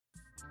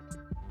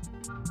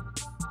Hello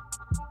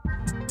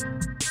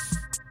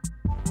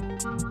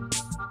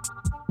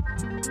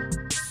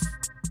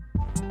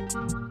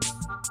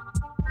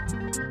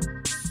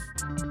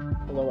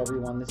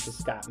everyone, this is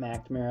Scott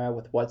McNamara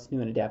with What's New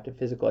in Adaptive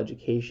Physical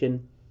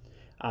Education.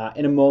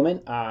 In a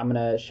moment, I'm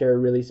going to share a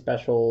really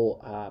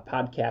special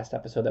podcast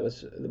episode that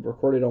was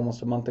recorded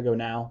almost a month ago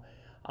now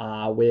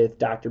with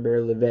Dr.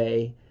 Barry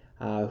LeVay,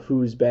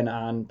 who's been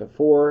on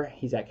before.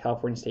 He's at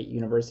California State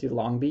University,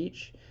 Long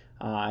Beach,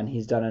 and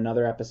he's done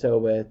another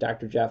episode with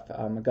Dr. Jeff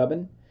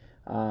McGubbin,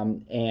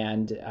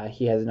 and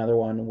he has another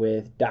one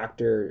with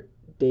Dr.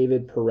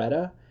 David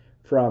Peretta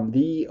from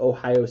The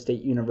Ohio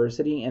State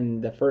University,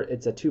 and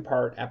it's a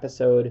two-part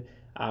episode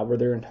where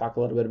they're going to talk a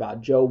little bit about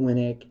Joe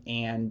Winnick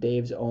and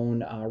Dave's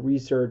own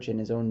research and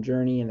his own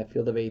journey in the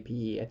field of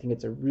APE. I think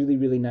it's a really,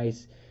 really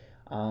nice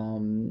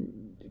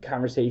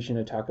conversation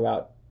to talk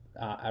about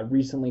a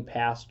recently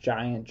passed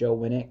giant, Joe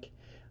Winnick,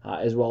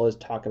 as well as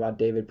talk about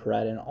David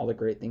Peretta and all the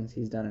great things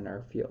he's done in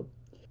our field.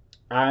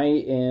 I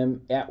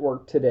am at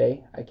work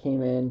today. I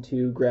came in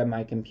to grab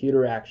my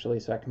computer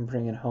actually so I can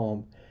bring it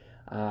home.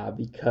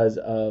 Because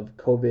of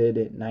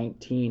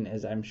COVID-19,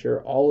 as I'm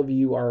sure all of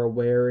you are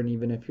aware, and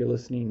even if you're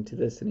listening to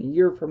this in a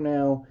year from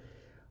now,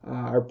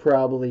 are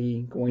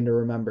probably going to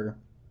remember.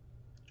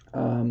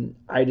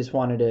 I just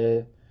wanted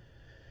to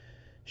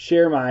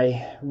share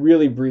my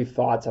really brief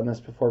thoughts on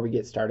this before we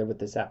get started with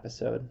this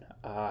episode.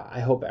 I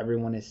hope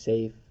everyone is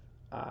safe.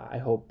 I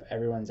hope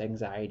everyone's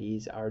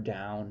anxieties are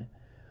down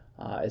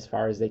as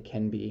far as they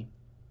can be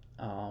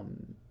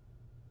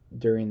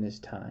during this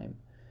time.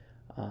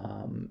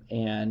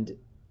 And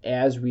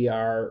as we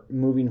are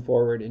moving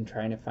forward and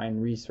trying to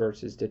find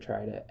resources to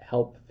try to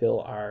help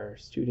fill our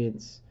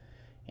students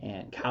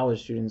and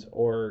college students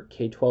or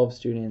K-12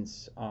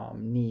 students'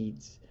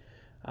 needs,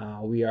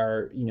 we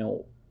are,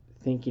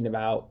 thinking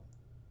about,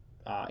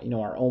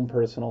 our own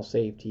personal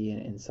safety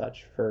and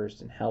such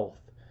first, and health.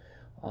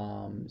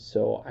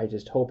 So I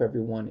just hope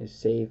everyone is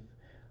safe.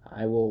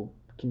 I will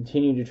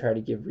continue to try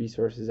to give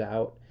resources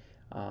out.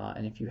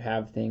 And if you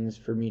have things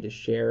for me to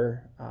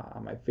share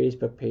on my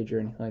Facebook page or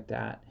anything like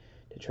that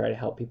to try to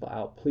help people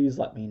out, please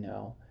let me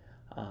know.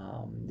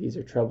 These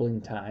are troubling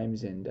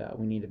times, and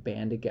we need to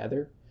band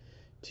together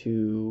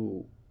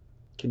to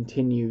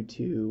continue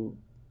to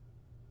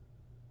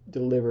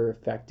deliver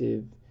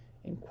effective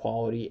and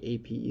quality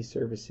APE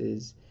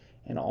services,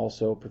 and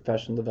also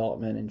professional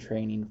development and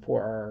training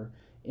for our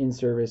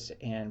in-service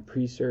and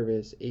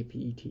pre-service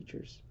APE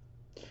teachers.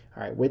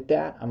 All right, with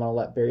that, I'm going to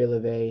let Barry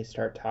LeVay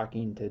start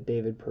talking to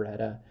David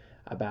Peretta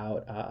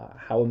about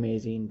how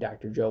amazing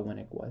Dr. Joe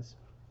Winnick was.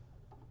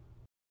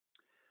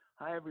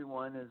 Hi,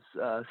 everyone. As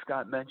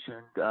Scott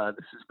mentioned,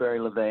 this is Barry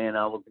LeVay, and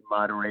I will be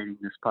moderating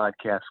this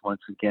podcast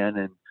once again.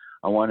 And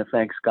I want to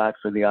thank Scott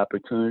for the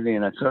opportunity,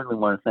 and I certainly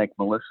want to thank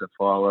Melissa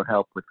for all her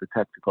help with the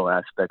technical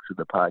aspects of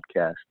the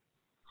podcast.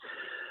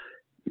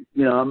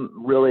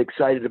 I'm really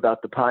excited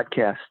about the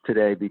podcast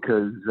today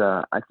because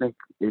I think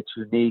it's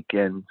unique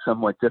and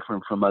somewhat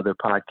different from other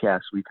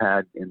podcasts we've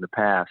had in the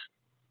past.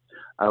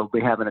 I'll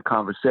be having a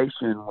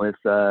conversation with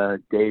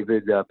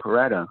David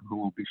Peretta, who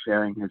will be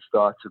sharing his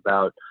thoughts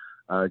about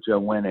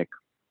Joe Winnick,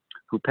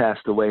 who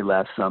passed away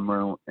last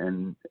summer.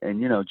 And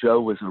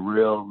Joe was a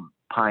real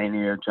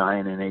pioneer,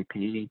 giant in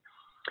APE.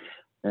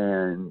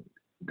 And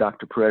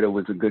Dr. Peretta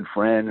was a good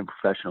friend and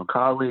professional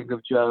colleague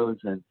of Joe's,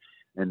 and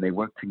they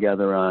worked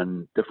together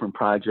on different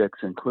projects,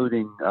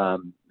 including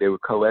they were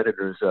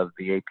co-editors of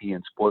the AP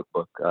and Sport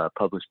book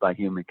published by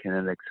Human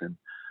Kinetics, and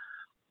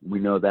we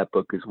know that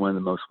book is one of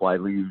the most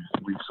widely used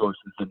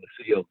resources in the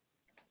field.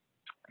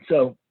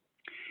 So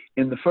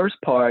in the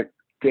first part,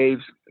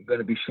 Dave's going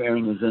to be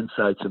sharing his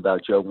insights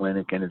about Joe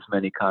Winnick and his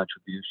many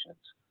contributions.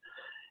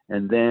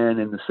 And then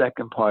in the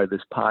second part of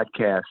this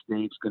podcast,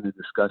 Dave's going to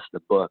discuss the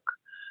book,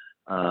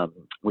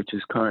 which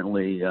is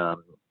currently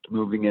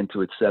moving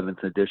into its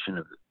 7th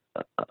edition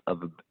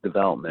of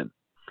development.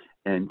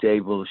 And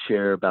Dave will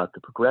share about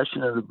the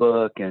progression of the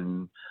book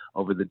and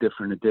over the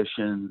different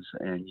editions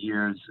and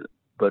years,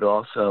 but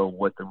also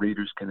what the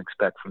readers can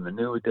expect from the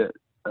new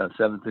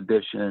 7th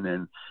edition,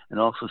 and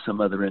also some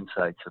other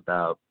insights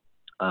about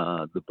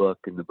the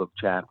book and the book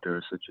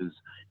chapters, such as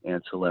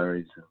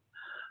ancillaries and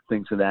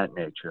things of that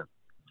nature.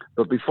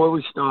 But before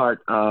we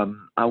start,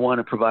 I want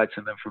to provide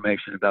some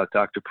information about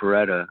Dr.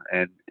 Peretta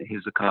and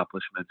his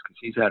accomplishments, because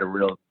he's had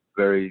a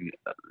very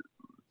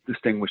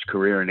distinguished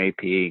career in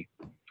APE.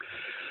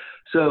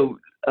 So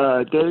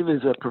Dave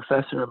is a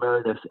professor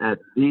emeritus at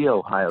The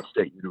Ohio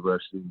State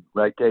University,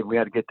 right, Dave? We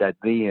had to get that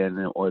 "the"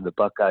 in, or the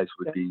Buckeyes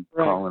would be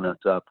calling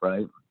us up,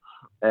 right?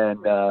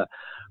 And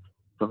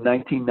from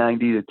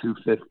 1990 to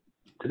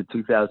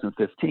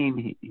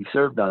 2015, he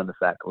served on the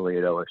faculty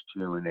at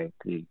OSU in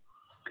AP.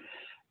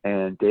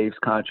 And Dave's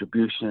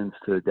contributions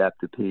to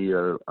Adaptive P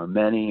are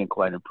many and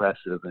quite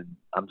impressive, and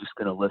I'm just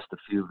going to list a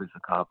few of his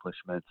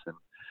accomplishments. And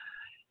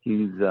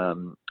he's a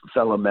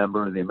fellow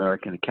member of the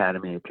American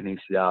Academy of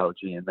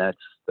Kinesiology, and that's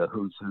the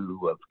who's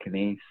who of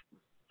kines.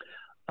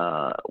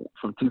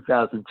 From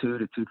 2002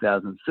 to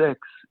 2006,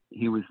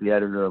 he was the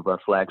editor of our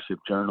flagship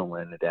journal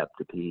in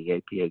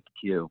Adaptopy,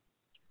 APHQ.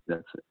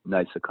 That's a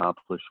nice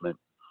accomplishment.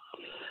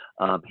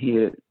 He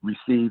had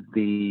received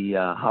the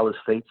Hollis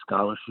Fate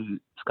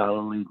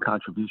Scholarly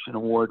Contribution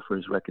Award for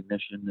his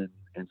recognition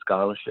and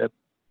scholarship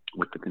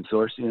with the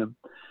consortium.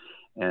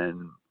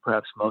 And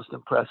perhaps most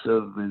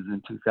impressive is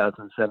in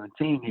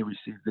 2017, he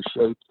received the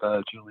SHAPE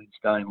Julian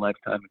Stein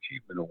Lifetime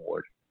Achievement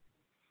Award.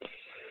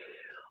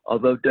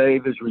 Although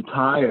Dave is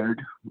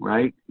retired,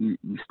 right, you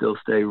still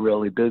stay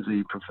really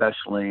busy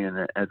professionally.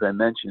 And as I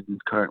mentioned, he's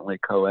currently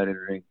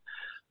co-editing.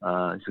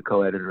 He's a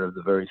co-editor of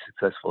the very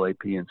successful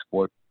AP and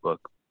Sport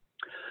book.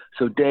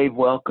 So Dave,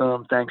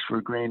 welcome. Thanks for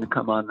agreeing to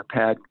come on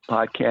the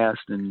podcast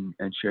and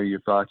share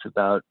your thoughts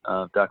about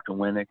Dr.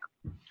 Winnick,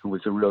 who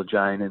was a real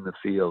giant in the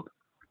field.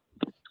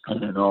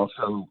 And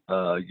also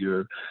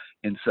your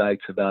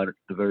insights about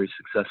the very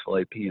successful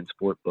AP and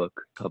Sport book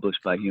published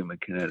by Human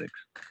Kinetics.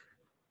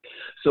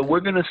 So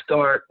we're going to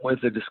start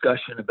with a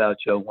discussion about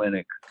Joe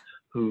Winnick,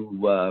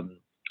 who,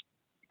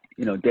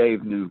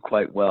 Dave knew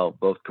quite well,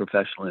 both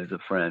professionally as a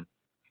friend.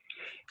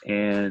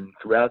 And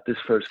throughout this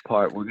first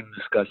part, we're going to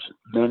discuss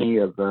many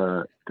of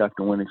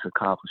Dr. Winnick's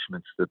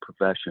accomplishments to the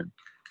profession.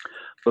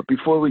 But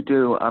before we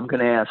do, I'm going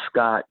to ask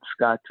Scott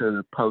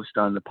to post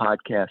on the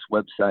podcast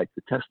website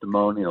the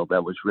testimonial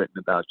that was written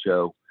about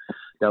Joe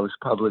that was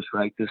published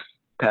right this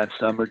past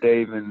summer,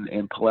 Dave,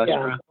 in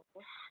Palestra,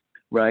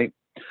 right?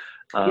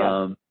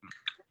 Yeah.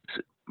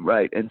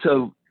 Right. And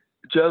so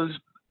Joe's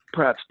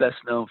perhaps best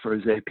known for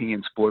his AP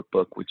and Sport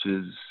book, which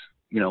is,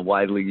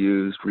 widely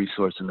used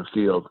resource in the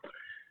field.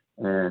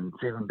 And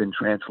it's even been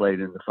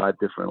translated into 5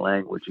 different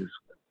languages.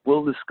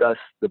 We'll discuss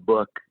the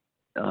book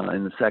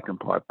in the second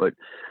part, but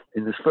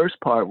in this first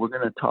part, we're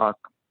going to talk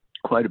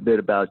quite a bit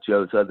about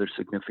Joe's other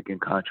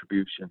significant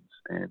contributions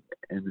and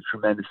the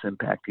tremendous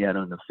impact he had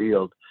on the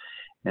field.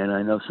 And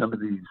I know some of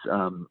these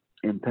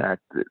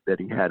impact that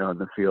he had on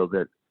the field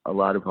that a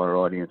lot of our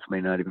audience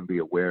may not even be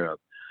aware of.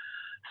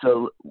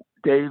 So,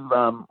 Dave,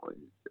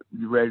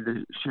 you ready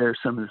to share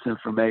some of this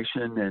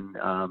information? And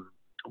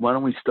why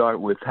don't we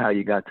start with how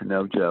you got to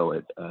know Joe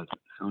at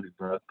Stony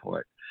Brook?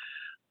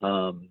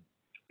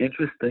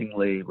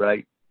 Interestingly,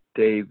 right,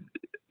 Dave,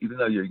 even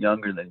though you're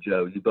younger than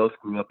Joe, you both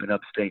grew up in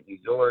upstate New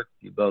York.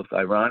 You both,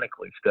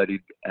 ironically,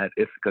 studied at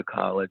Ithaca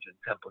College and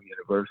Temple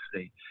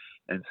University.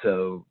 And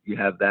so you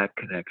have that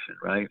connection,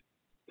 right?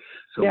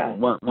 So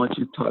why don't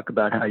you talk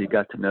about how you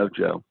got to know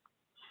Joe?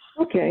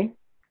 Okay.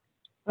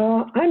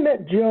 I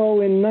met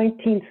Joe in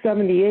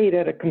 1978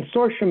 at a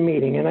consortium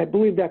meeting, and I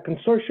believe that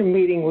consortium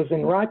meeting was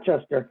in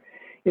Rochester.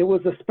 It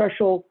was a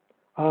special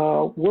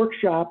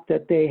workshop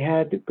that they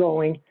had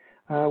going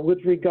with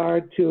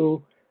regard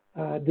to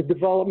the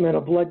development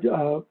of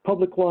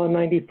Public Law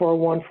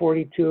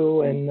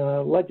 94-142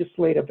 and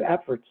legislative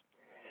efforts.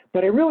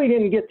 But I really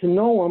didn't get to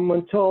know him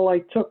until I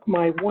took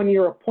my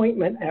one-year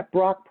appointment at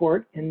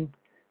Brockport in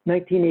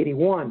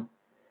 1981.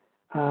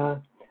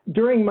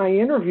 During my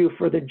interview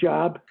for the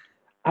job,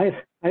 I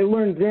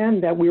learned then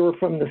that we were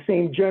from the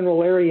same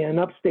general area in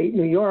upstate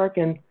New York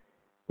and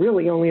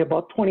really only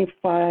about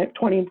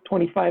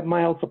 25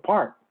 miles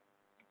apart.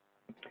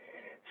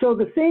 So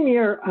the same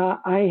year,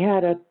 I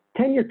had a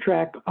tenure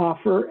track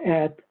offer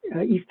at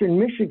Eastern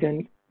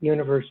Michigan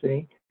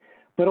University,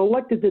 but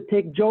elected to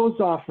take Joe's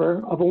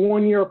offer of a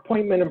one-year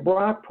appointment in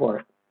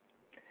Brockport.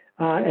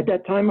 At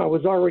that time, I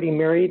was already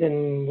married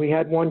and we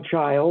had one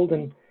child,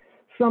 and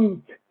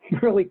some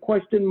really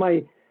questioned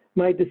my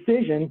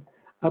decision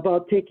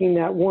about taking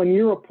that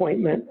one-year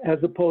appointment as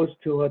opposed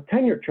to a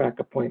tenure track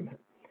appointment.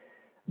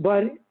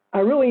 But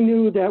I really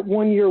knew that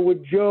 1 year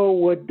with Joe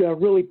would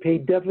really pay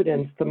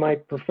dividends to my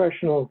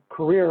professional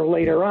career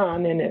later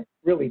on, and it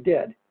really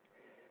did.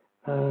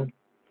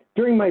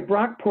 During my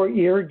Brockport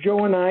year,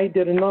 Joe and I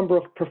did a number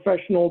of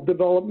professional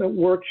development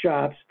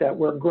workshops that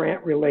were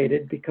grant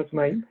related because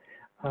my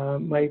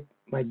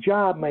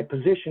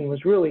position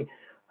was really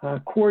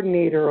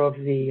coordinator of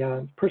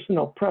the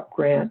personnel prep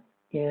grant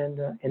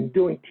and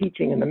doing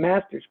teaching in the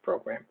master's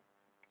program.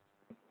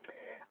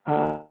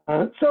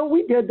 So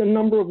we did a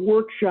number of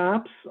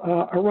workshops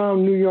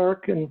around New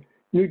York and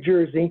New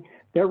Jersey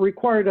that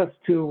required us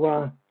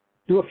to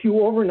do a few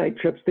overnight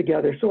trips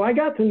together. So I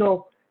got to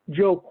know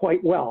Joe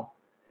quite well.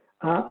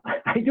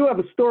 I do have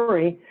a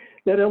story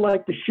that I'd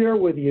like to share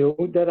with you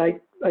that I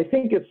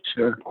think is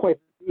quite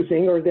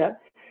amusing, or that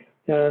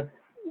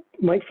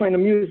might find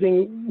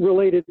amusing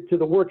related to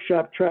the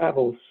workshop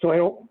travels. So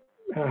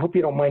I hope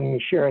you don't mind me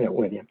sharing it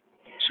with you.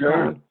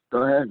 Sure,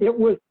 go ahead. It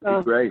was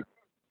great.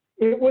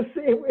 It was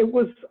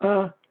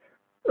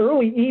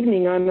early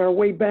evening on our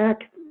way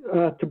back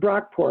to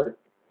Brockport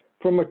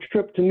from a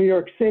trip to New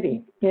York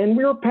City, and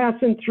we were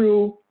passing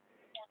through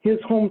his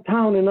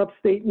hometown in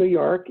upstate New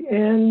York,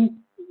 and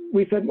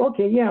we said,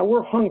 okay, yeah,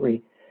 we're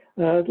hungry.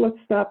 Let's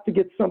stop to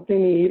get something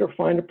to eat or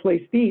find a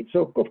place to eat.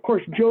 So, of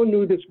course, Joe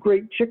knew this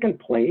great chicken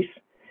place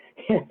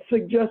and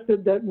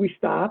suggested that we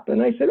stop,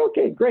 and I said,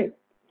 okay, great.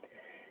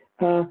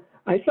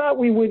 I thought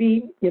we would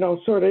eat,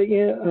 sort of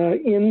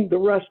in the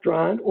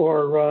restaurant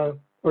or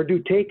do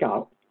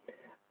takeout.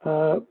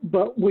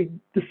 but we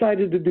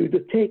decided to do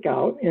the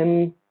takeout,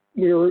 and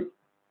we were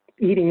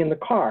eating in the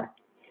car.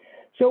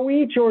 So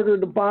we each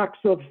ordered a box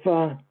of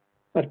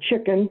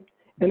chicken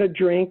and a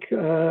drink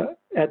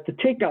at the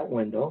takeout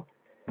window.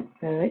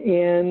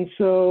 And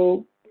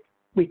so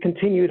we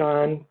continued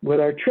on with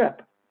our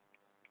trip.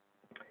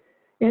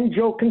 And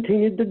Joe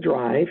continued to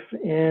drive,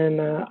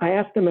 and I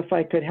asked him if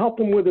I could help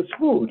him with his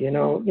food,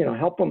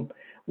 help him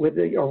with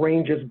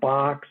arrange his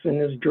box and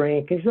his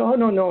drink. And he said, "Oh,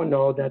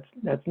 no,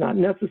 that's not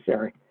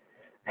necessary."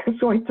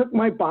 So I took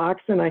my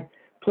box and I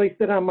placed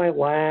it on my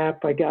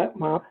lap. I got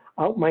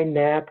out my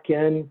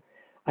napkin.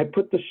 I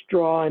put the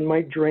straw in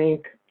my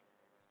drink,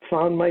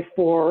 found my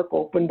fork,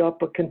 opened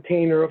up a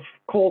container of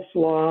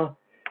coleslaw,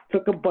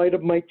 took a bite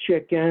of my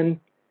chicken,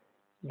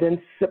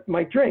 then sipped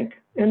my drink.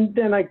 And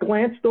then I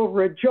glanced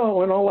over at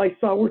Joe, and all I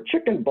saw were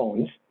chicken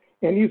bones,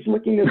 and he was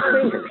licking his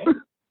fingers.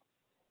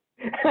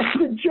 I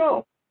said,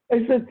 "Joe,"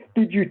 I said,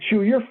 "did you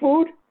chew your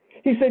food?"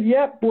 He said,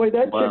 "Yeah, boy,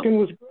 that chicken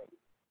was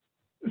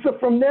great." So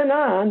from then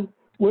on,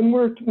 when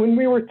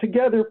we were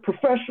together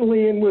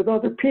professionally and with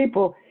other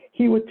people,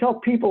 he would tell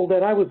people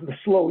that I was the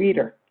slow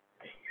eater.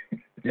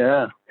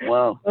 Yeah,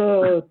 wow.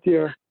 Oh,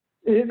 dear.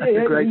 That's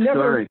a great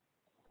story.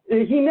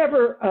 He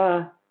never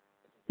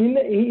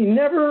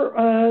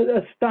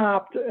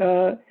stopped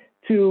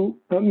to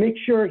make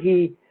sure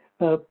he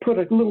put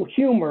a little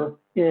humor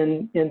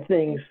in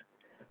things.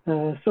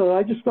 So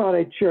I just thought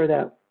I'd share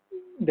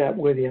that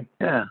with you.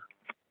 Yeah,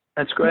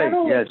 that's great.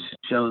 It's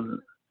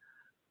shown.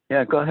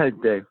 Yeah, go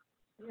ahead, Dave.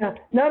 Yeah,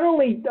 not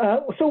only,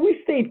 so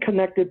we stayed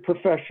connected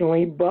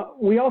professionally,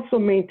 but we also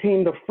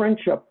maintained a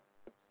friendship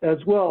as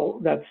well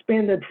that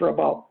spanned for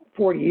about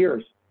 40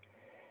 years.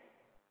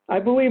 I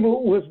believe it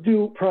was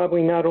due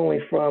probably not only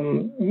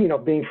from,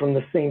 being from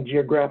the same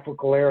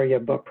geographical area,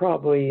 but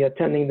probably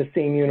attending the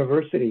same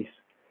universities.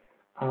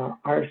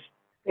 Our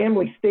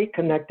family stayed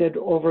connected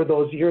over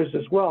those years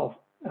as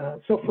well.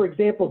 So for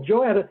example,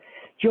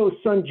 Joe's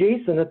son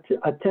Jason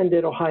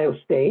attended Ohio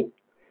State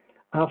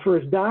for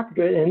his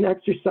doctorate in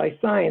exercise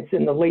science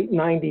in the late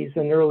 90s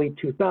and early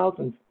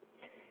 2000s.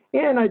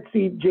 And I'd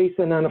see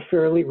Jason on a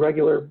fairly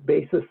regular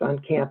basis on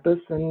campus,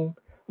 and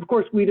of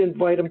course, we'd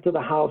invite him to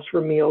the house for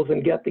meals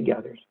and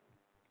get-togethers.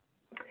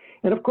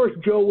 And of course,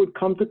 Joe would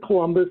come to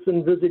Columbus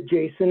and visit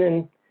Jason,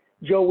 and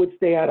Joe would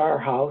stay at our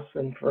house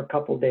and for a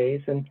couple of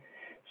days. And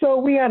so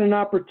we had an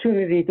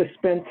opportunity to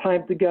spend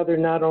time together,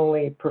 not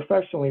only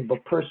professionally,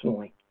 but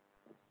personally.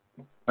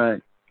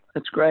 Right.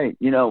 That's great.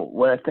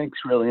 What I think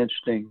is really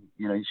interesting,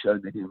 you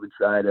showed the human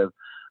side of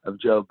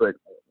Joe, but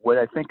what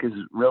I think is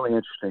really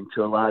interesting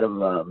to a lot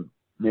of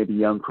maybe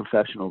young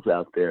professionals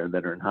out there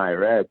that are in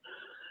higher ed,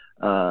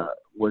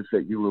 was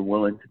that you were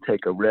willing to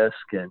take a risk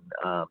and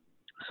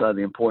saw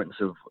the importance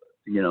of,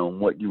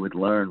 what you would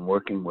learn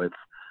working with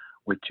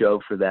Joe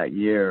for that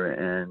year,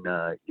 and,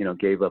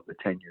 gave up a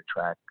tenure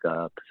track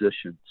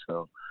position.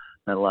 So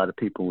not a lot of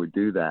people would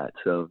do that.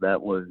 So that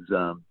was,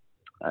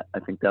 I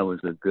think that was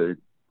a good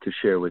to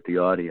share with the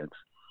audience.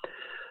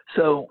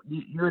 So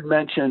you had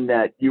mentioned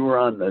that you were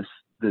on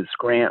this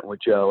grant with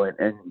Joe,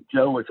 and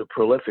Joe was a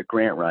prolific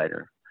grant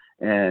writer.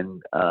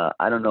 And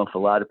I don't know if a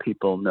lot of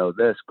people know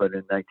this, but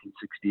in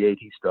 1968,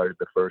 he started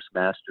the first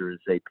master's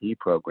AP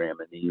program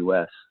in the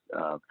U.S.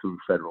 Through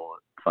federal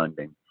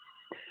funding.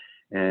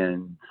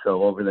 And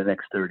so over the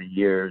next 30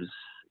 years,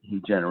 he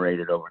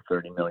generated over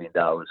 $30 million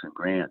in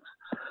grants.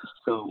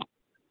 So,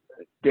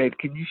 Dave,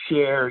 can you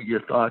share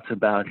your thoughts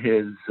about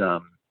his,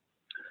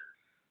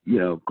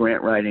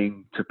 grant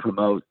writing to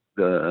promote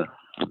the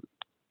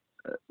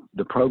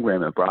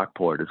program at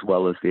Brockport as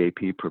well as the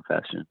AP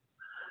profession?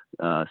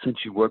 Since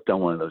you worked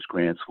on one of those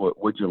grants,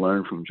 what would you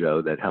learn from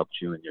Joe that helped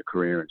you in your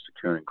career in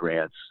securing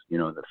grants, in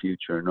the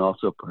future? And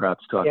also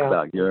perhaps talk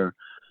about your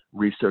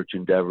research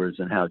endeavors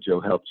and how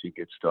Joe helped you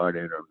get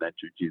started or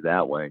mentored you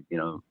that way,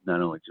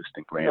 not only just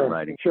in grant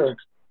writing, but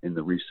in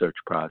the research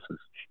process.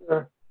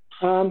 Sure.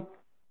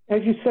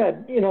 As you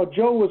said,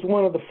 Joe was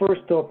one of the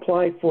first to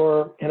apply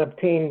for and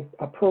obtain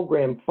a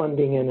program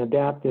funding in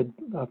adapted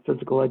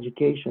physical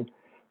education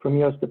from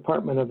U.S.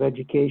 Department of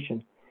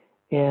Education.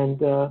 And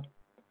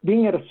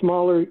being at a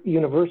smaller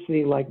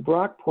university like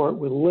Brockport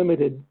with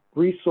limited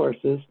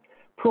resources,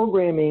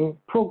 program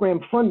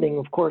funding,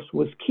 of course,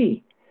 was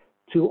key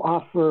to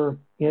offer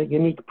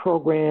unique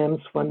programs,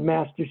 fund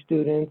master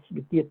students,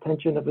 get the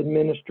attention of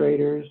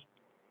administrators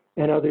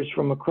and others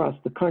from across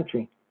the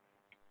country.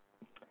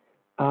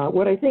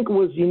 What I think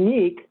was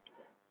unique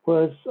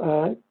was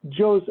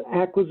Joe's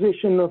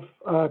acquisition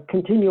of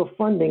continual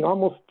funding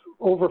almost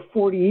over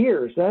 40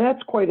 years. Now,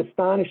 that's quite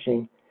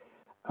astonishing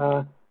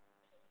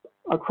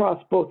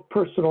across both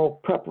personal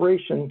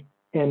preparation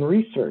and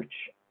research.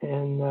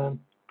 And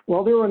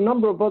while there are a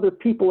number of other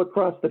people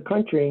across the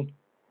country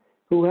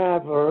who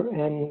have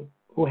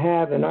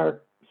and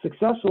are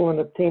successful in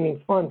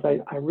obtaining funds,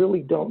 I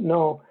really don't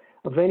know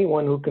of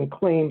anyone who can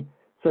claim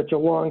such a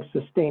long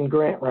sustained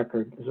grant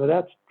record. So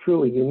that's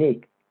truly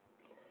unique.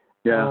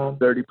 Yeah,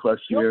 30 plus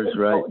years,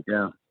 right?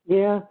 Yeah.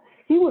 Yeah,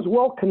 he was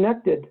well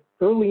connected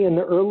in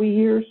the early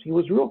years, he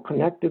was real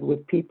connected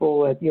with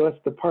people at U.S.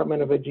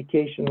 Department of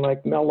Education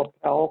like Mel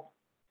Appel,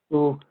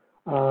 who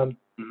was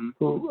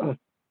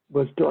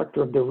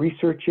director of the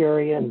research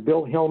area, and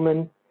Bill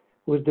Hillman,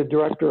 who was the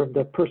director of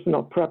the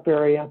personnel prep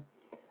area.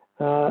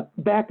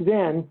 Back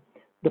then,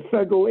 the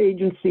federal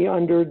agency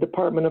under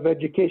Department of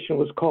Education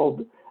was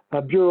called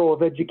Bureau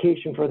of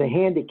Education for the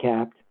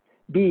Handicapped,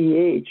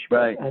 BEH,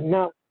 right.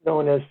 Now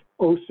known as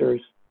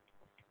OSERS.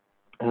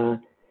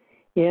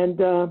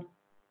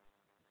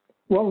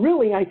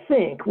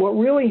 What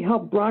really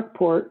helped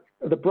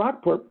the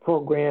Brockport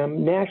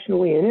program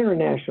nationally and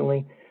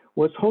internationally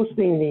was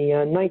hosting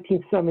the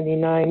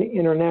 1979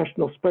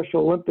 International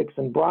Special Olympics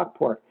in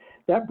Brockport.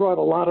 That brought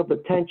a lot of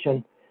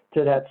attention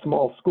to that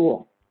small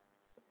school.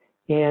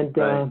 And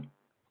right.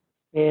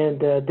 then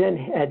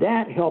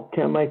that helped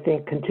him, I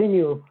think,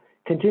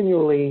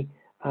 continually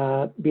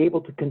be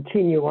able to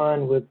continue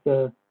on with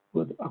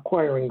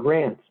acquiring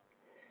grants.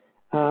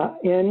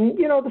 And,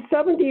 the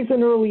 70s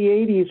and early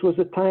 80s was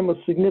a time of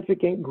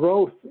significant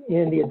growth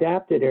in the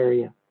adapted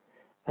area.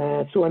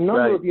 So a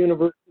number of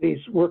universities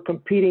were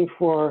competing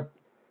for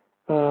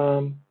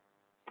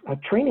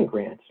training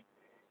grants.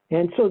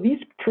 And so these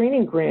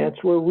training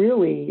grants were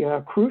really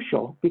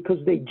crucial because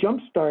they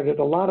jump-started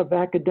a lot of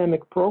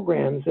academic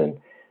programs and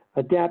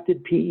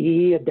adapted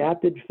PE,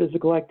 adapted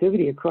physical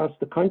activity across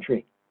the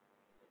country.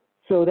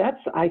 So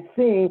that's, I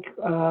think,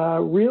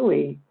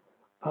 really,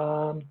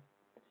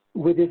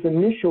 with his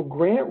initial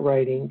grant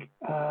writing,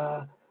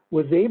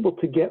 was able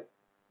to get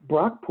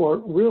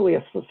Brockport really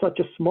such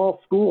a small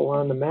school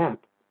on the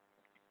map.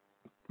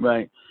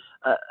 Right.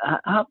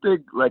 How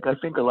big? Like, I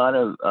think a lot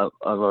of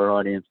our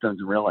audience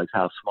doesn't realize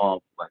how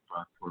small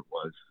Brockport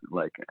was.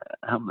 Like,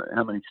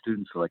 how many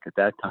students? Like at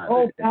that time,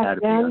 it had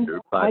to be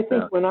under 5,000. I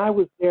think when I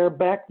was there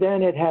back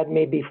then, it had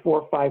maybe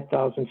 4,000 or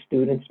 5,000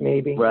 students,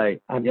 maybe.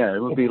 Right. Yeah, it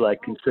would be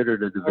like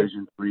considered a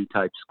Division III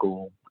type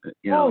school.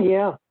 Oh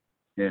yeah.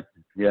 Yeah.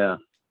 Yeah.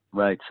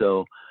 Right.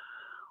 So,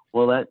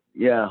 well,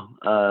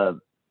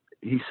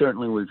 he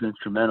certainly was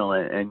instrumental.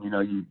 And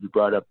you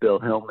brought up Bill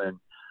Hillman,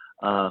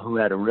 who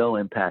had a real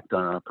impact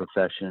on our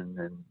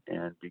profession,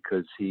 and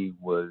because he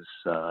was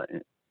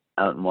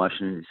out in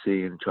Washington,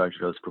 D.C. in charge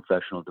of those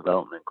professional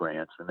development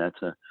grants, and that's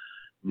a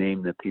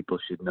name that people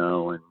should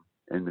know.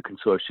 And the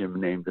consortium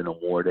named an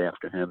award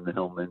after him, the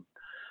Hillman,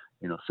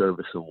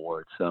 Service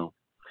Award. So,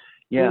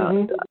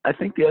 yeah, I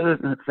think the other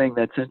thing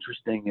that's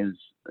interesting is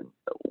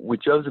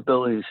with Joe's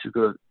ability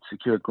to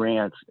secure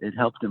grants, it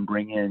helped him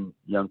bring in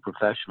young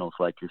professionals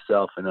like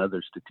yourself and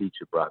others to teach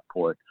at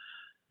Brockport.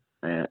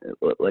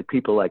 Like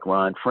people like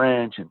Ron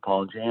French and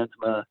Paul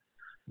Jansma.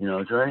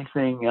 Is there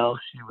anything else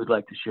you would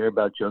like to share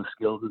about Joe's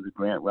skills as a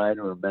grant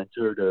writer or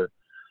mentor to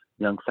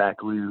young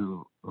faculty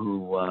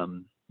who are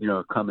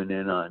coming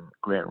in on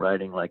grant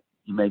writing? Like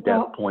you made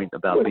that point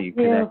about being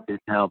connected,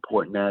 and how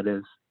important that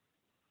is.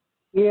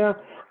 Yeah,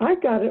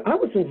 I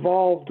was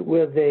involved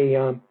with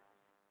a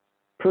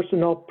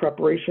personnel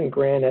preparation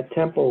grant at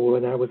Temple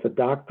when I was a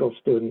doctoral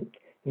student,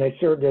 and I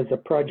served as a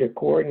project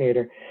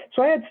coordinator.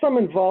 So I had some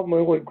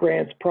involvement with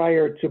grants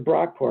prior to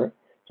Brockport.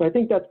 So I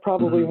think that's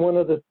probably one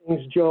of the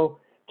things Joe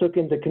took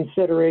into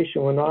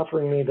consideration when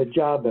offering me the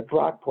job at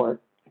Brockport.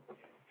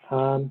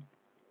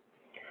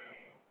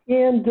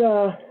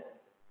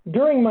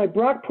 During my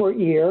Brockport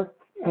year,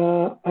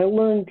 I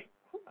learned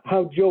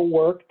how Joe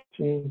worked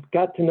and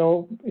got to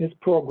know his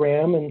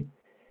program, and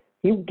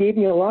he gave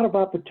me a lot of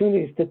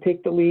opportunities to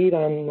take the lead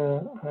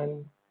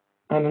on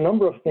a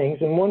number of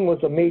things, and one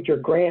was a major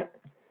grant.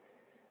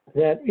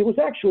 That it was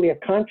actually a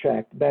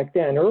contract back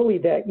then. Early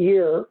that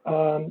year,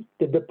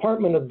 the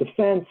Department of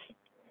Defense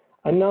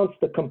announced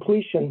a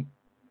competition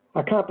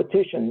of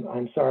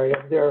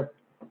their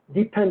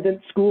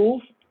dependent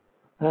schools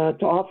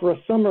to offer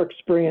a summer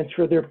experience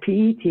for their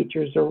PE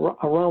teachers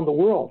around the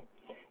world.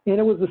 And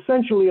it was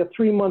essentially a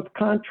 3-month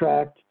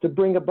contract to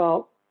bring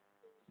about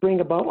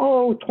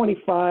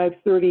 25,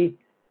 30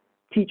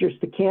 teachers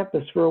to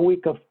campus for a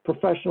week of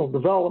professional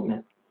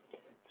development.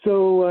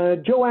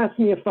 So Joe asked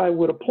me if I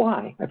would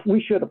apply, if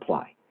we should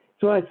apply.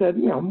 So I said,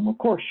 of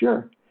course,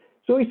 sure.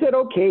 So he said,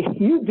 okay,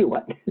 you do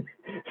it.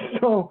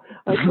 So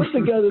I put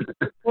together the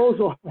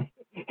proposal,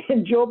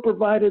 and Joe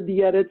provided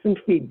the edits and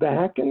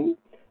feedback. And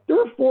there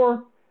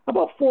were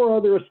about four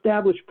other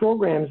established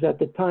programs at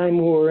the time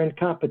who were in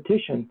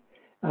competition.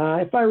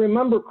 If I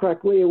remember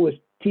correctly, it was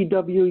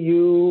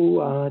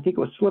TWU, I think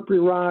it was Slippery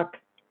Rock,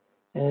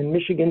 and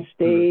Michigan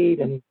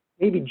State, and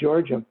maybe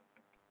Georgia.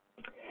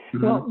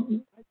 Well,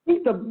 I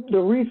think the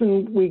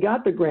reason we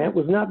got the grant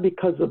was not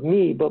because of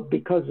me, but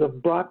because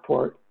of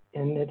Brockport,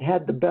 and it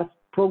had the best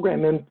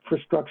program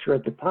infrastructure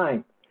at the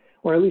time,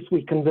 or at least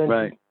we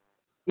convinced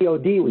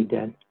DOD we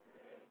did.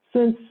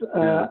 Since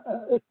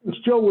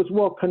Joe was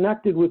well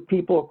connected with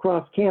people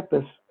across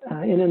campus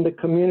and in the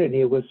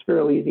community, it was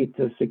fairly easy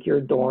to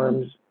secure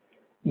dorms,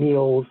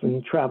 meals,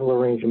 and travel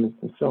arrangements,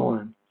 and so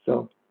on.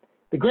 So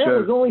the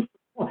grant was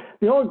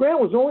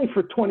only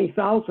for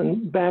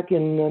 $20,000 back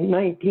in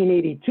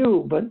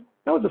 1982, but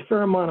that was a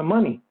fair amount of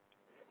money.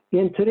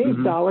 In today's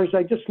Mhm. dollars,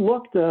 I just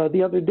looked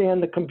the other day on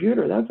the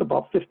computer. That's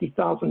about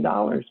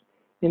 $50,000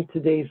 in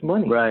today's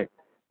money. Right.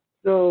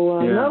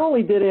 So Yeah. not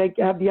only did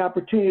I have the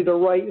opportunity to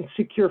write and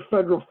secure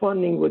federal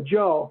funding with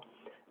Joe,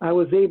 I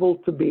was able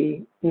to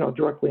be,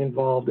 directly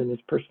involved in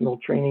his personal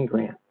training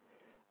grant.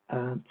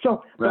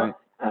 Right.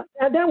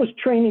 That was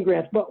training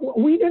grants, but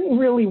we didn't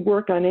really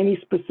work on any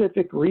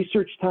specific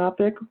research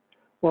topic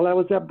while I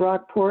was at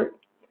Brockport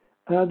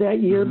that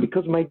year Mhm.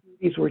 because my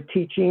duties were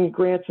teaching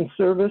grants and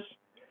service.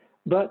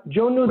 But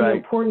Joe knew the Right.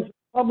 importance of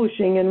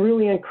publishing and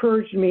really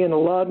encouraged me and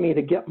allowed me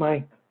to get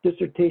my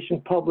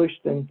dissertation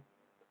published and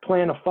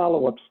plan a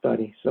follow-up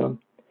study. So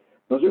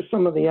those are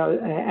some of the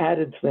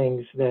added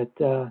things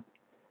that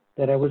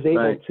I was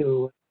able Right.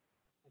 to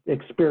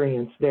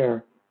experience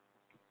there.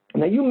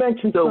 Now, you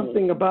mentioned So-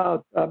 something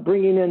about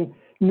bringing in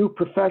new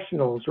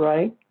professionals,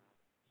 right?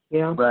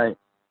 Yeah. Right.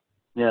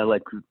 Yeah,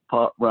 like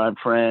Ron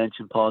French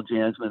and Paul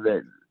Jansman,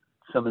 that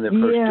some of their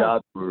first Yeah.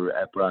 jobs were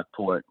at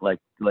Brockport, like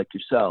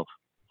yourself.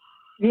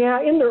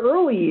 Yeah, in the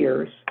early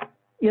years,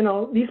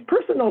 these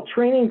personal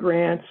training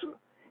grants,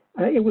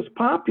 it was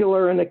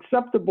popular and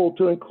acceptable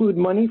to include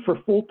money for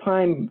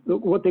full-time,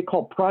 what they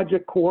call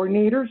project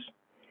coordinators.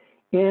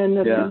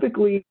 And Yeah.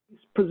 typically,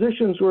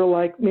 positions were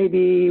like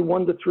maybe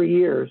 1 to 3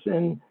 years.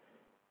 And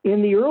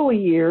in the early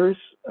years,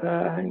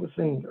 I was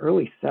in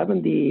early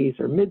 70s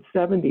or mid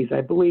 70s,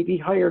 I believe, he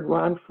hired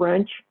Ron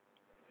French,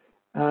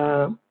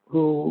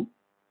 who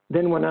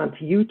then went on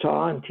to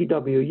Utah and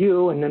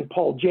TWU, and then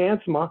Paul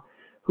Jansma,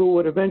 who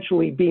would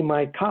eventually be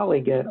my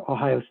colleague at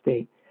Ohio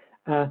State.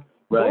 Right.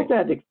 Both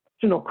had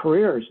exceptional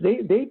careers.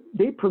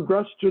 They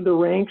progressed through the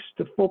ranks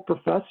to full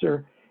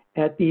professor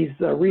at these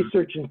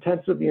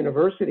research-intensive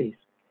universities.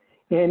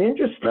 And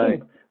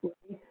interesting,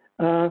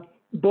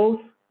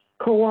 both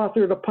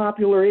co-authored a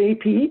popular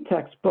APE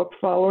textbook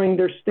following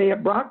their stay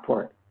at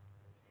Brockport.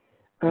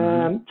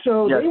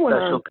 So Yeah, they went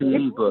special on.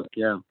 PE book.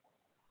 Yeah.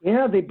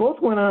 Yeah, they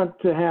both went on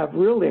to have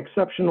really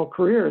exceptional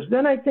careers.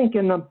 Then I think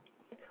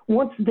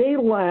once they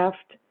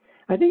left,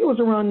 I think it was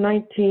around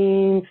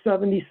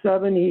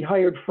 1977, he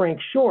hired Frank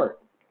Short.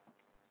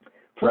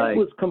 Frank Right.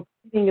 was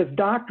completing his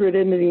doctorate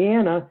in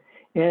Indiana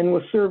and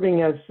was served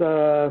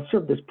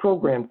as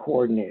program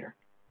coordinator.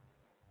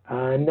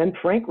 And then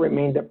Frank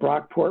remained at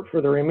Brockport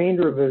for the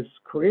remainder of his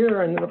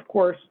career. And then, of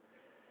course,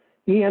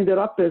 he ended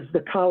up as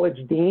the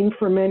college dean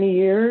for many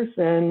years,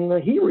 and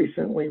he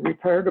recently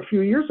retired a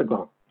few years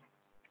ago.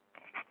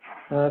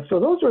 So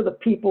those are the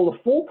people, the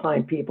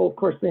full-time people, of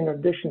course, in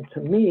addition to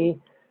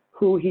me,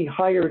 who he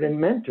hired and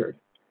mentored.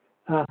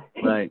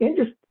 Right. And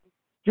just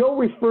Joe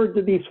referred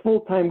to these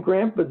full-time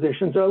grant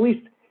positions, or at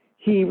least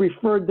he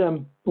referred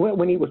them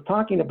when he was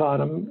talking about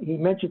them. He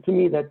mentioned to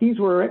me that these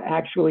were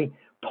actually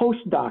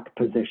postdoc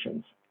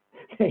positions,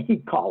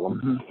 he'd call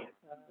them.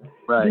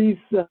 Mm-hmm. Right.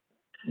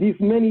 These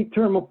many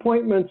term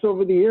appointments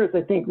over the years,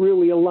 I think,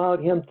 really allowed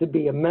him to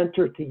be a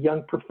mentor to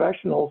young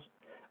professionals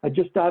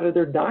just out of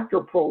their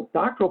doctoral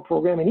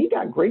program, and he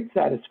got great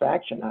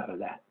satisfaction out of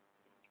that.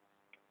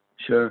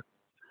 Sure.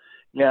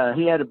 Yeah,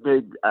 he had a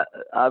big,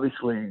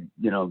 obviously,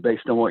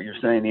 based on what you're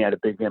saying, he had a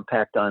big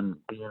impact on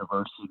the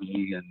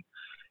university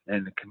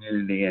and the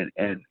community.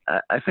 And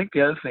I think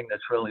the other thing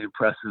that's really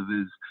impressive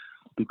is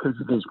because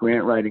of his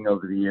grant writing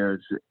over the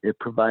years, it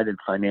provided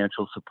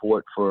financial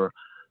support for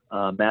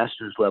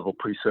master's level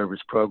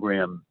pre-service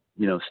program,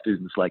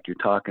 students like you're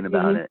talking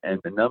about. Mm-hmm. And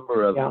the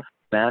number of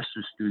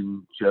master's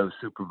students Joe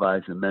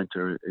supervised and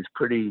mentor is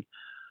pretty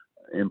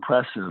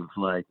impressive.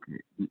 Like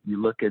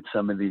you look at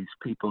some of these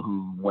people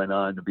who went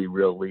on to be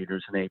real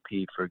leaders in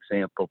AP, for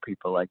example,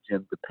 people like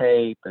Jim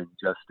DePape and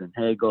Justin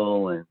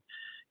Hagel and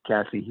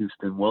Kathy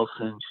Houston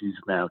Wilson. She's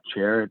now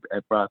chair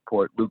at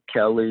Brockport. Luke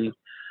Kelly,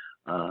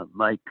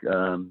 Mike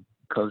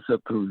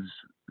Kozup, who's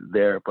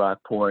there at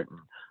Brockport, and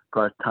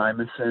Garth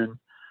Tymason.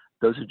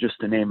 Those are just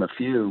to name a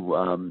few.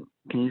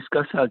 Can you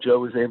discuss how Joe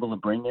was able to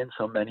bring in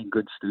so many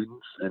good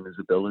students and his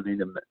ability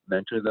to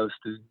mentor those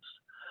students?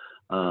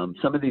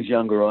 Some of these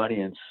younger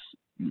audience,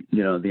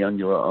 the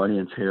younger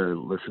audience here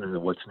listening to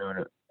What's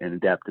New in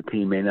Adaptive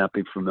P may not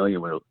be familiar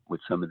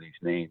with some of these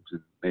names,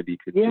 and maybe you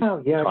could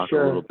talk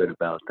sure. a little bit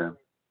about them.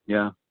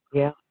 Yeah.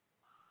 Yeah.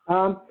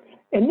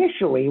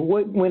 Initially,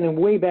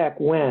 way back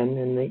when,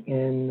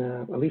 in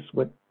at least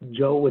what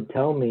Joe would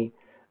tell me,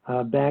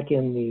 back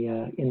in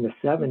the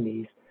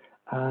 70s,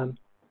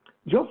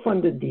 Joe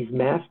funded these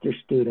master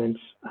students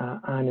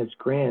on his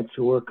grants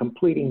who were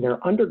completing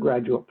their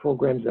undergraduate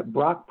programs at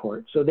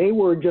Brockport. So they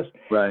were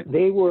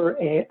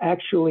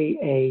actually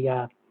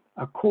a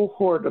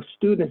cohort of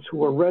students who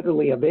were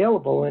readily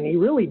available, and he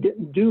really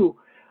didn't do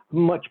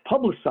much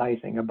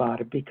publicizing about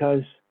it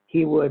because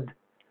he would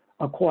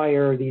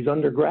acquire these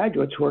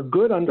undergraduates who are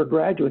good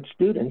undergraduate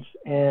students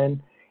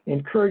and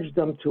encourage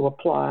them to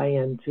apply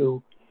and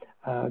to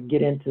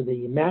get into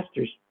the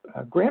master's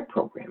grant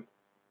program.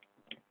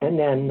 And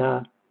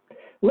then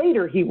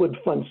later he would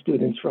fund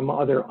students from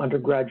other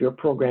undergraduate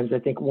programs. I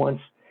think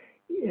once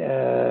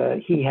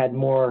he had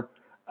more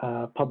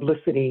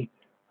publicity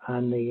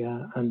on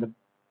the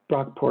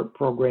Brockport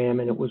program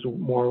and it was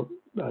more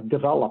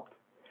developed.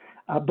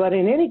 But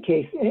in any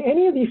case,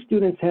 any of these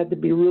students had to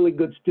be really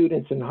good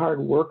students and hard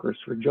workers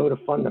for Joe to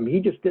fund them. He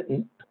just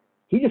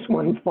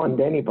wouldn't fund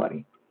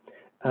anybody.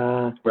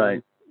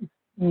 Right.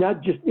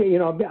 Not just,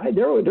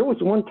 there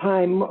was one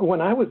time when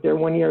I was there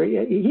one year,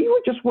 he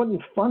just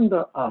wouldn't fund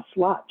a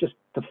slot just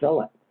to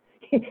fill it.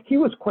 He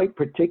was quite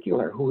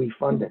particular who he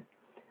funded.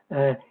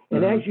 And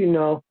as you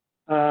know,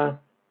 the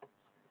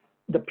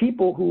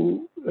people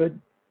who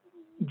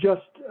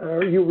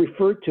you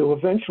referred to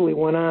eventually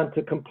went on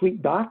to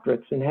complete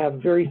doctorates and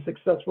have very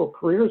successful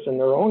careers in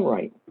their own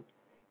right.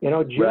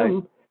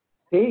 Jim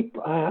Pape,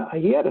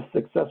 he had a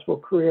successful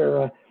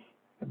career.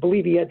 I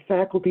believe he had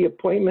faculty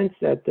appointments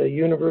at the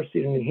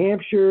University of New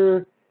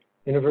Hampshire,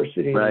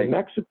 University of New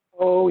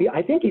Mexico.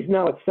 I think he's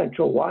now at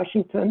Central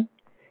Washington.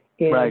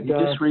 And, right. He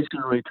just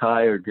recently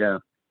retired. Yeah.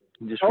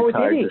 He just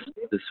retired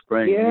this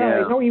spring.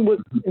 Yeah, I know he was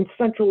in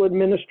central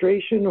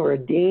administration or a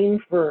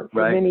dean for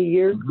many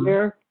years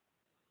there.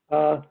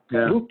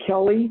 Luke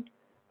Kelly,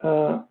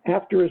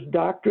 after his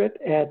doctorate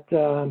at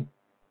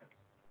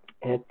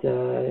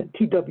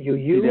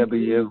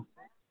TWU.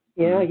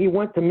 Yeah, he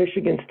went to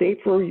Michigan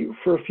State for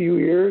a few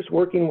years,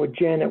 working with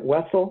Janet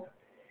Wessel,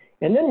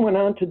 and then went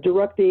on to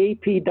direct the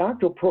AP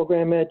doctoral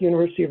program at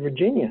University of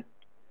Virginia.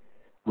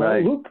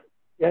 Right. Luke,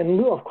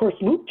 of course,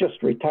 Luke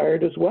just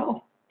retired as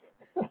well.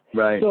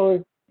 Right.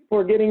 So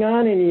we're getting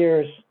on in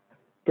years,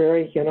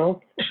 Barry.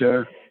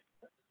 Sure.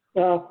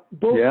 Both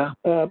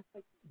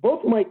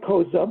Mike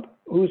Kozub,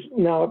 who's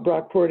now at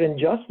Brockport, and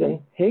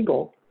Justin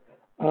Hagel.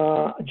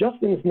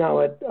 Justin's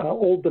now at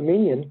Old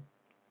Dominion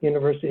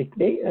University.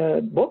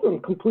 Both of them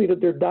completed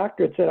their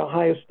doctorates at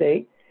Ohio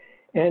State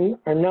and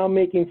are now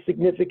making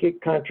significant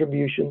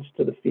contributions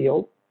to the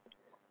field.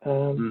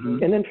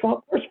 And then,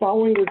 of course,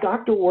 following their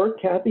doctoral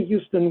work, Kathy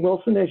Houston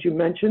Wilson, as you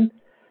mentioned,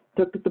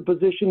 took the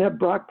position at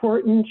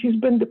Brockport, and she's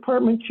been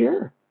department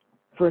chair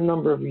for a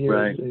number of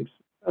years, a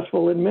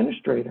successful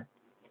administrator.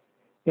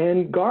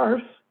 And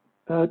Garth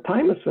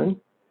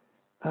Tymason,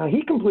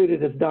 he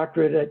completed his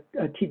doctorate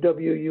at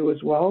TWU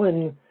as well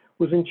and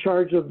was in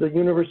charge of the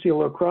University of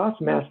La Crosse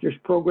Master's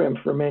Program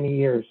for many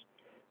years.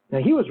 Now,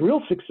 he was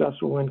real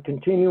successful in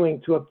continuing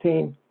to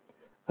obtain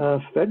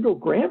federal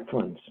grant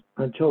funds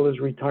until his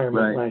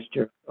retirement last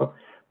year. So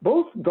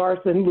both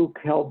Garth and Luke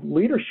held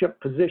leadership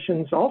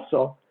positions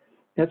also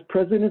as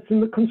presidents in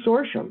the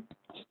consortium.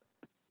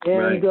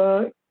 And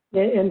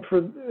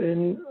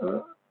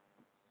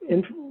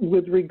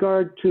with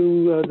regard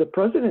to the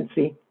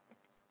presidency,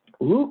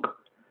 Luke,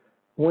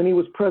 when he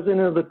was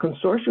president of the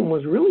consortium,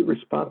 was really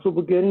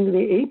responsible for getting the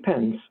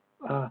APENS,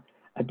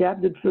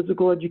 Adapted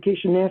Physical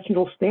Education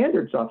National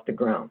Standards, off the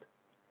ground.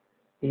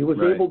 He was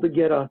able to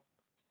get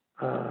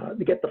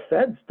the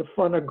feds to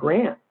fund a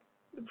grant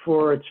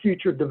for its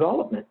future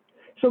development.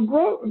 So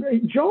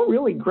Joe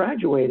really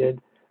graduated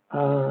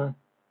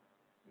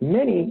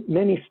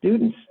many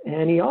students,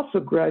 and he also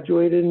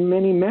graduated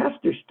many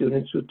master's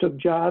students who took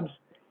jobs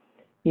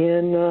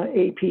in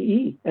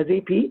APE, as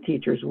APE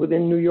teachers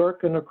within New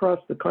York and across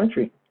the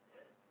country.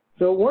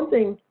 So one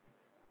thing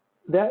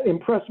that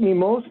impressed me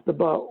most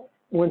about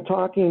when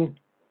talking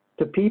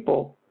to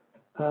people,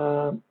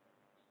 talking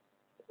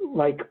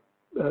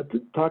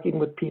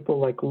with people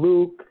like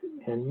Luke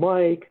and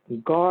Mike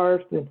and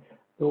Garth, and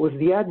it was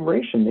the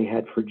admiration they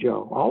had for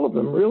Joe. All of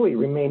them really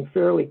remained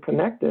fairly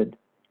connected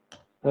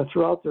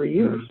throughout their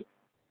years.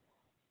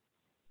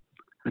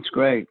 That's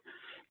great.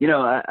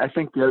 I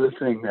think the other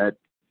thing that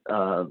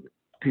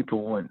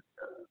people wouldn't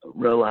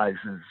realize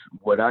is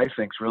what I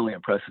think is really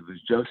impressive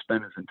is Joe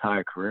spent his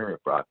entire career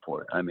at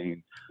Brockport. I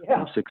mean,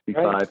 from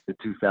 65 to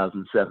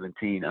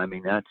 2017. I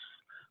mean,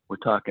 we're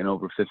talking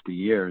over 50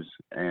 years.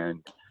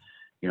 And,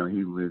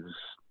 he was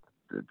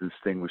the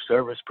distinguished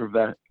service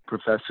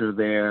professor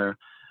there.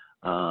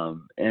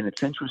 And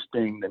it's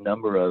interesting the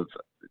number of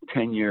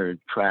tenured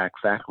track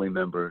faculty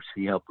members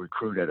he helped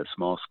recruit at a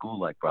small school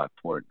like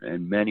Brockport,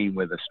 and many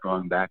with a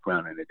strong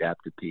background in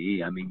adaptive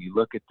PE. I mean, you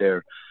look at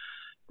their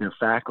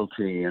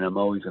faculty, and I'm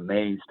always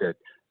amazed at,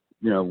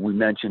 we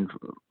mentioned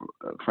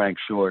Frank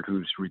Short,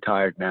 who's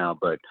retired now,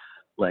 but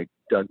like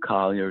Doug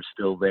Collier is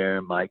still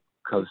there, Mike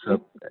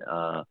Kosup,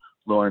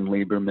 Lauren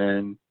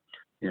Lieberman,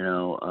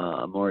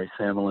 Maury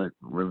Samuel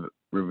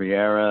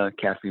Riviera,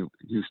 Kathy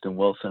Houston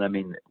Wilson. I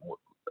mean,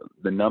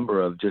 the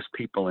number of just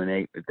people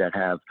that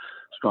have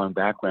strong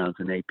backgrounds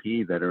in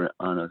AP that are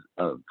on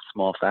a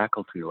small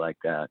faculty like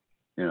that,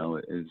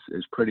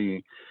 is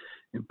pretty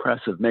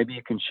impressive. Maybe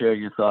you can share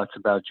your thoughts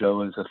about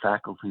Joe as a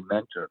faculty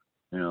mentor,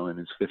 in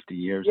his 50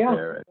 years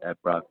there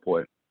at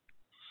Brockport.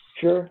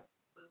 Sure.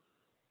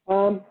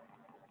 While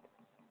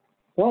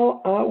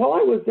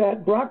I was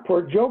at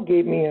Brockport, Joe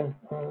gave me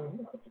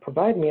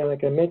provided me,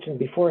 like I mentioned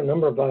before, a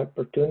number of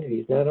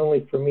opportunities, not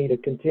only for me to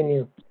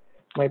continue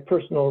my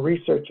personal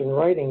research and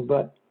writing,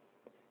 but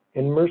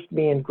immersed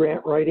me in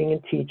grant writing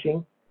and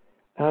teaching.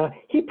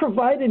 He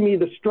provided me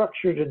the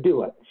structure to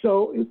do it.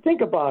 So think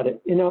about it.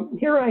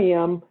 Here I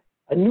am,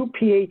 a new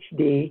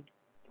PhD,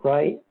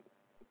 right?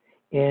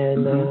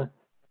 And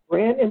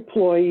grant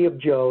employee of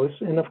Joe's.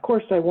 And of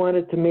course, I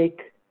wanted to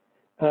make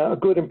a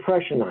good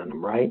impression on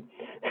him, right?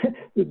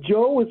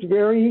 Joe was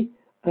very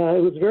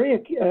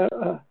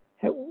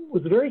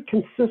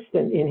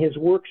consistent in his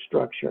work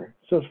structure.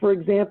 So, for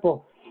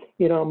example,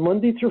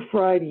 Monday through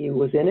Friday, he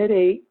was in at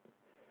 8,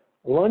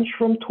 lunch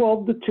from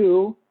 12 to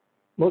 2.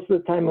 Most of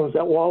the time it was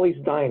at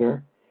Wally's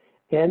Diner.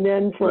 And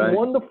then from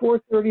 1 to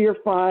 4:30 or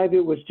 5,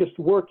 it was just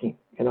working,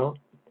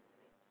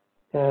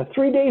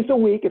 3 days a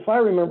week, if I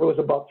remember, it was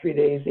about 3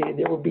 days,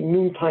 there would be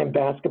noontime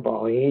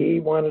basketball.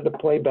 He wanted to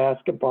play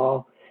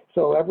basketball.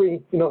 So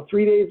every,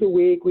 3 days a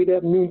week, we'd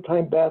have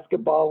noontime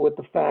basketball with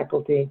the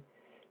faculty.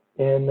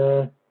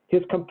 And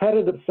his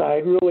competitive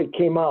side really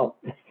came out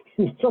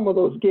in some of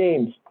those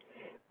games.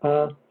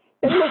 And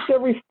almost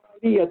every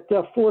Friday at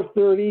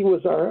 4:30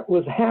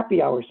 was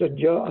happy hour. So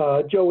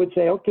Joe would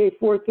say, okay,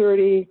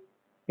 4:30,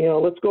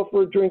 let's go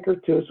for a drink or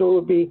two. So it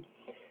would be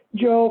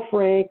Joe,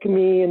 Frank,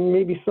 me, and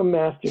maybe some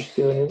master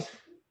students.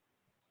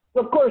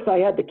 Of course, I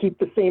had to keep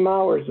the same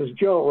hours as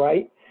Joe,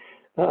 right?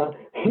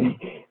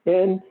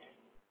 And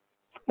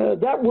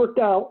that worked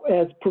out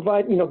as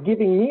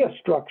giving me a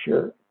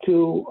structure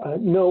to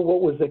know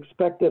what was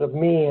expected of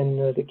me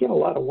and to get a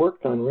lot of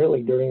work done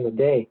really during the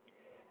day.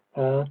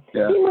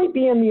 He might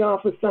be in the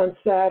office on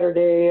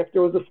Saturday if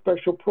there was a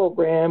special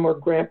program or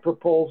grant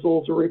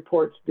proposals or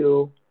reports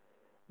due.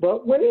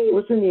 But when he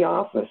was in the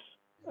office,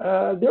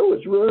 there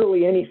was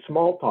rarely any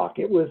small talk.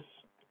 It was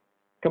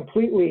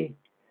completely,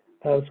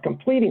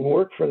 completing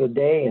work for the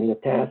day and the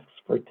tasks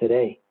for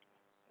today.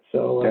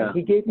 So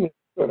he gave me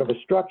sort of a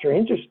structure.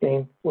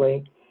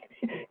 Interestingly,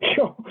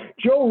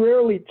 Joe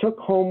rarely took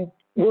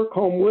work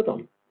home with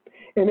him.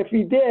 And if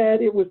he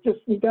did, it was just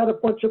he got a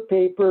bunch of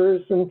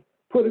papers and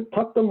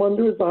tucked them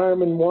under his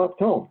arm and walked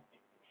home.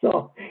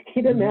 So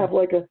he didn't have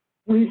like a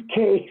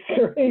briefcase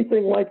or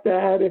anything like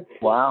that.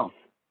 Wow.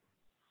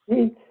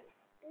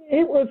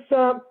 It was,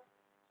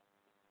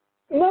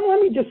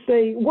 let me just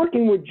say,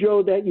 working with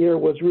Joe that year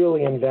was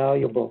really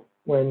invaluable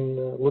when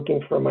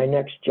looking for my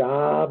next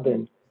job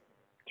and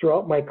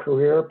throughout my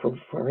career,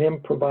 for him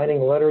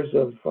providing letters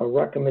of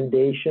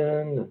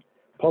recommendation,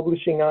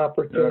 publishing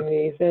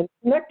opportunities, and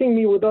connecting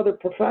me with other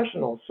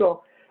professionals.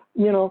 So,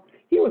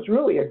 he was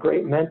really a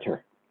great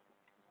mentor.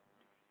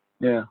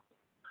 Yeah.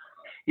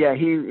 Yeah,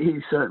 he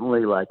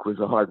certainly was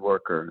a hard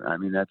worker. I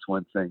mean, that's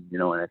one thing,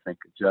 when I think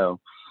of Joe,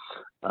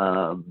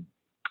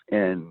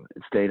 and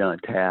stayed on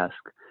task.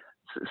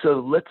 So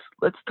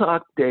let's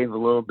talk, Dave, a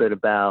little bit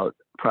about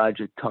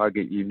Project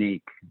Target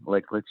Unique.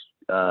 Let's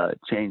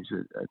change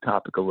the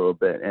topic a little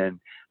bit. And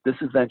this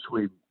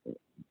eventually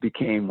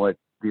became what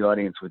the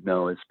audience would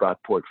know as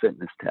Brockport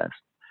Fitness Test.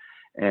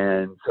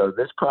 And so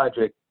this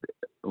project,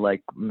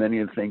 like many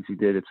of the things he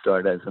did, it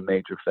started as a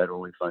major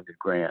federally funded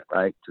grant,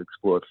 right, to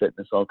explore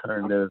fitness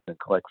alternatives and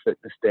collect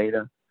fitness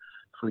data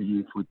for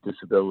youth with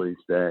disabilities.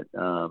 That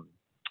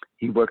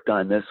he worked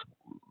on this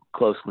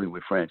closely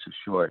with Francis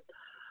Short.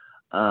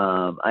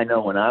 I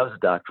know when I was a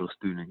doctoral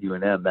student at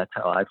UNM, that's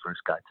how I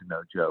first got to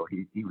know Joe.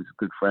 He was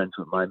good friends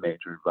with my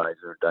major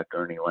advisor, Dr.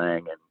 Ernie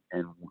Lang,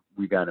 and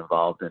we got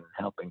involved in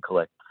helping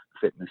collect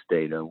fitness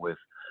data with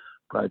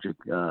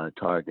Project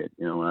Target.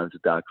 When I was a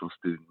doctoral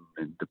student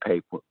and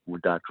DePape were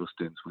doctoral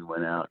students, we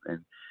went out.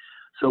 And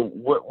so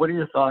what are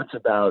your thoughts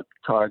about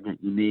Target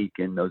Unique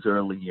in those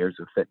early years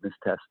of fitness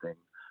testing?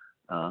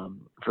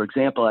 For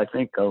example, I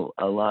think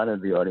a lot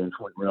of the audience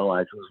wouldn't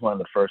realize it was one of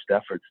the first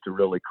efforts to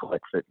really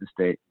collect fitness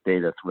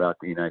data throughout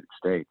the United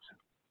States.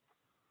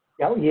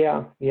 Oh,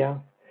 yeah.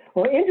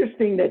 Well,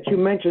 interesting that you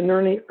mentioned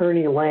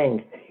Ernie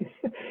Lang.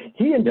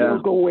 He and Joe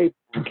go way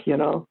back,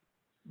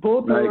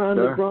 Both were on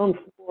the ground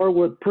floor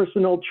with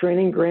personal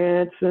training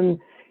grants, and,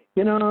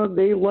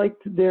 they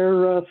liked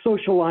their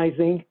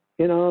socializing.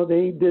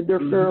 They did their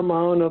fair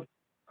amount of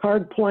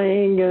card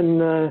playing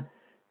and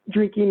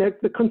drinking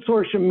at the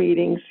consortium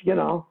meetings.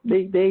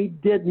 They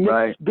did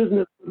mix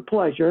business with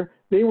pleasure.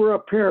 They were a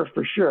pair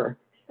for sure.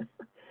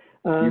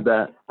 You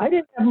bet. I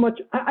didn't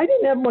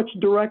have much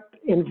direct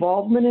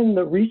involvement in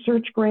the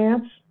research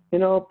grants,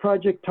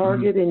 Project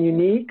Target and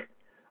Unique.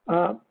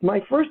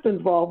 My first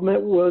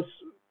involvement was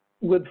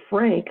with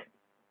Frank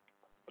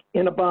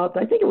in about,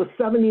 I think it was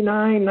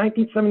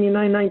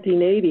 1979,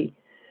 1980,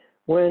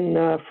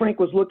 when Frank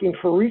was looking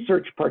for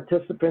research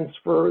participants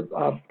for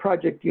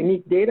Project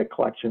Unique data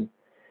collection.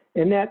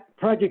 And that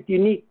Project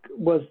Unique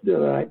was,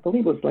 I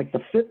believe, was like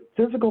the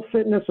physical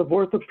fitness of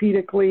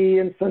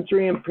orthopedically and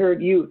sensory impaired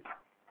youth.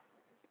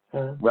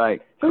 Right,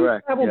 so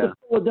correct. I traveled to the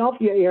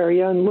Philadelphia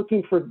area and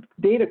looking for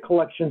data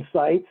collection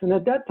sites. And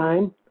at that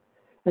time,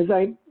 as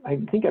I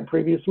think I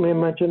previously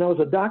mentioned, I was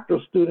a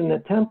doctoral student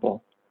at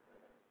Temple.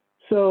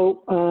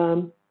 So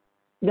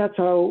that's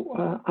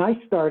how I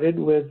started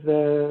with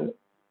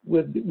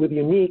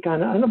Unique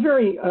on a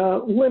very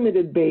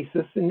limited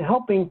basis, and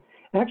helping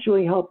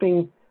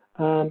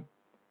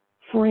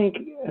Frank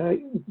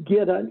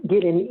get an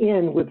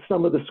in with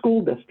some of the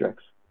school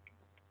districts.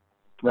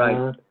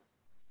 Right.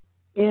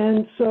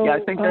 And so I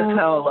think that's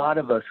how a lot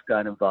of us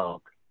got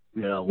involved.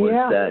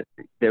 That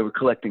they were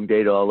collecting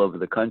data all over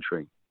the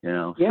country.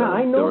 Yeah, so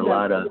I know there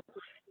were that.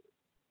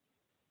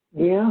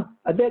 Yeah,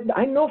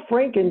 I know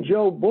Frank and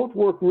Joe both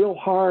work real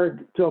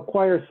hard to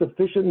acquire a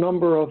sufficient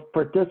number of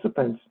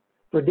participants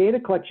for data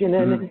collection,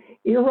 and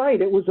you're right,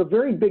 it was a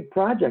very big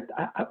project.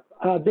 I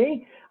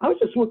was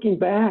just looking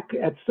back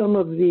at some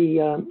of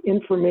the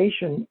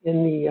information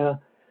in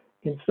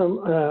some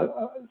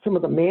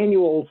of the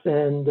manuals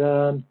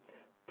and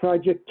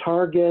Project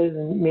Target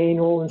and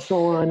manual and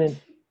so on, and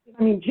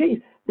I mean, geez,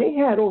 they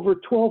had over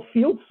 12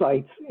 field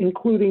sites,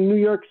 including New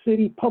York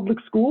City public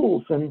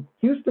schools and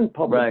Houston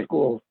public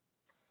schools.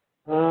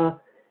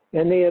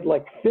 And they had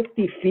like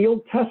 50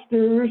 field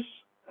testers.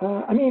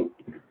 I mean,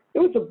 it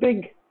was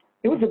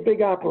a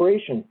big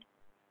operation.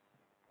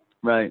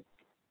 Right.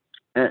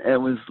 And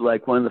it was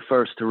like one of the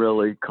first to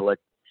really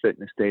collect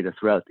fitness data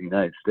throughout the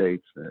United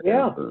States.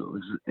 Yeah. It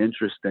was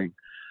interesting.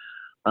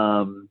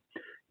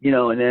 You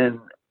know, and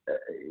then,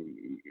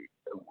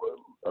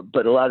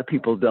 but a lot of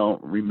people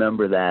don't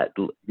remember that,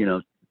 you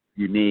know,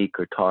 Unique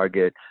or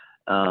Target.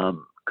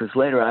 Because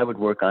later I would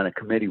work on a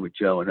committee with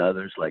Joe and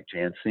others like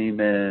Jan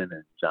Seaman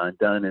and John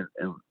Dunn and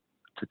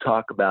to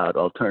talk about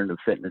alternative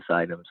fitness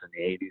items in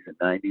the 80s and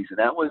 90s. And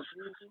that was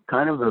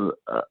kind of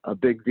a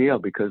big deal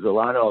because a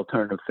lot of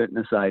alternative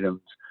fitness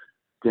items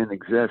didn't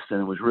exist.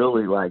 And it was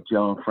really like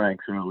Joe and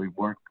Frank's early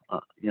work,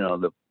 you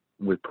know,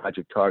 with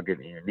Project Target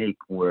and Unique,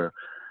 where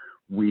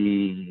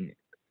we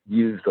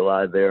used a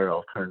lot of their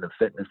alternative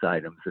fitness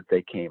items that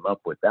they came up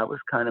with. That was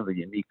kind of a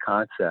unique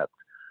concept.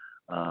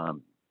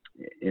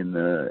 In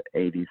the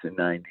 80s and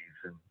 90s.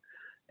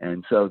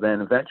 And so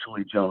then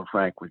eventually Joe and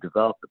Frank would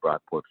develop the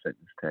Brockport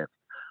Fitness Test.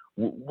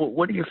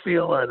 What do you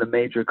feel are the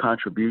major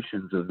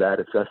contributions of that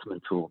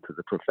assessment tool to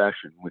the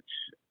profession, which,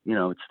 you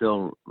know, it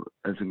still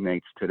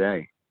resonates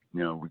today,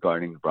 you know,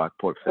 regarding the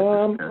Brockport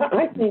Fitness Test?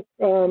 I think,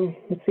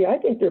 I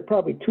think there are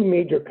probably two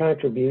major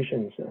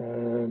contributions.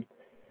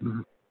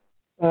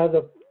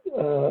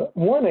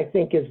 One, I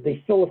think, is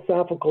the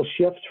philosophical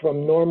shift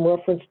from norm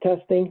reference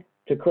testing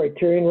to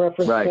criterion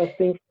reference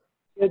testing.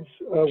 Kids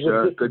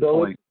with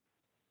disabilities,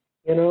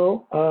 you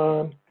know,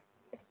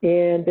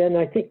 and then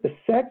I think the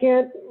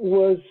second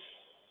was,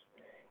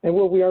 and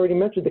what we already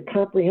mentioned, the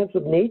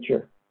comprehensive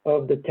nature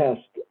of the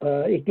test.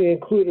 It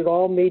included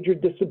all major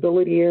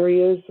disability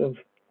areas of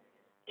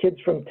kids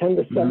from 10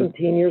 to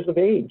 17 years of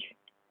age.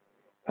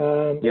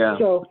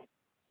 So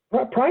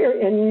prior,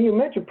 and you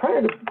mentioned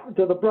prior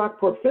to the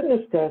Brockport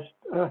Fitness Test,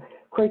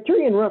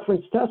 criterion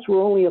reference tests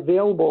were only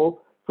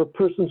available for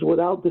persons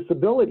without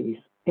disabilities.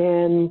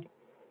 And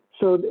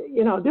so,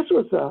 you know, this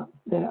was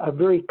a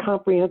very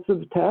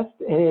comprehensive test,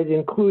 and it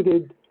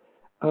included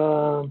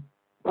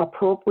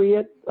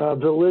appropriate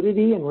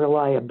validity and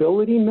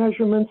reliability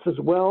measurements as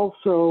well.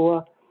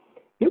 So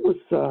it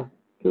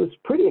was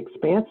pretty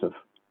expansive.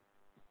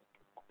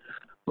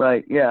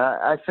 Right. Yeah,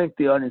 I think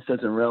the audience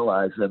doesn't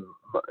realize that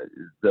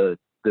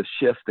the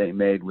shift they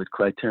made with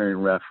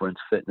criterion reference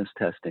fitness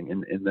testing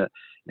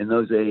in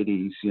those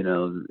 80s, you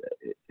know,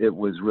 it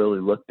was really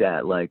looked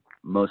at like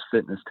most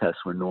fitness tests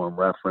were norm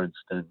referenced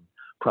and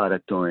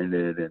product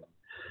oriented,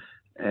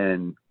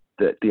 and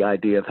the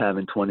idea of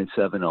having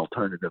 27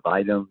 alternative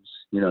items,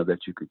 you know, that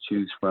you could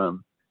choose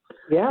from.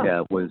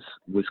 Yeah, was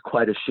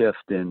quite a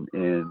shift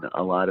in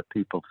a lot of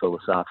people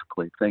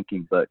philosophically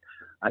thinking. But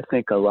I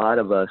think a lot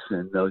of us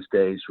in those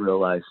days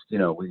realized, you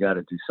know, we got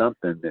to do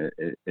something.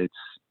 It's,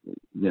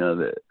 you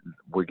know,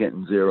 we're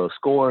getting zero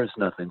scores,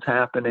 nothing's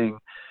happening.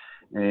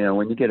 And, you know,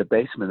 when you get a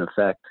basement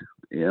effect,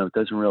 you know, it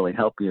doesn't really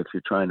help you if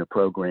you're trying to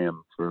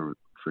program for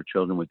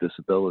children with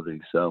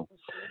disabilities. So,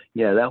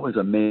 yeah, that was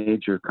a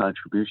major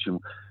contribution.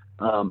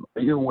 Are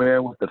you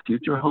aware what the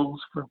future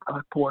holds for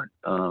Brockport?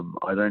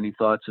 Are there any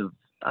thoughts of,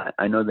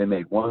 I know they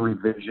made one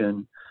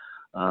revision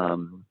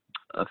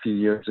a few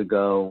years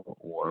ago,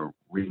 or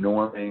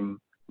renorming,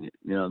 you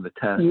know, the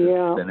test.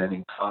 Yeah. Been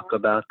any talk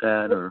about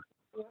that, or?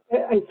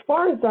 As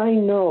far as I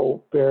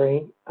know,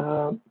 Barry,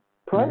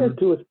 prior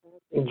to his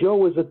passing, Joe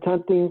was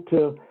attempting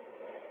to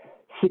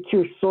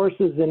secure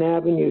sources and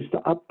avenues to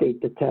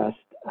update the test.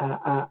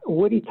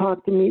 What he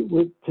talked to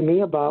me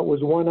about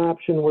was one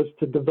option was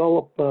to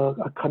develop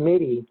a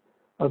committee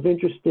of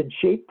interested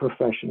shape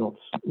professionals.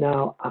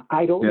 Now,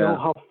 I don't know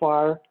how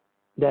far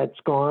that's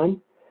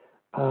gone.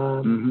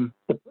 The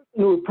person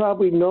who would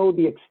probably know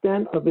the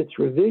extent of its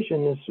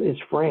revision is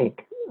Frank.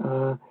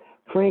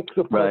 Frank,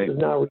 of course, is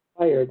now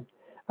retired.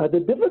 The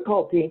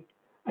difficulty,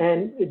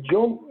 and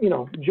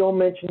Joe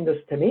mentioned this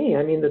to me,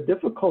 I mean, the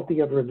difficulty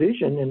of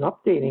revision and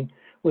updating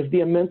was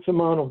the immense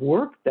amount of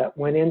work that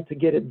went in to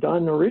get it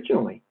done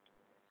originally.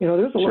 You know,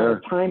 there's a lot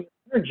of time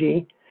and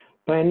energy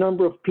by a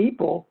number of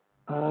people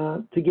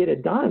to get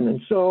it done.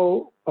 And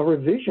so a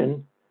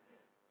revision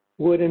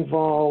would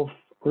involve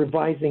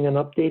revising and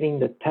updating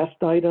the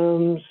test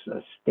items,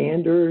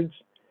 standards,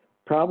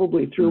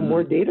 probably through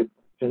more data.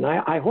 And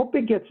I hope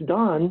it gets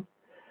done,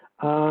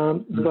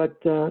 but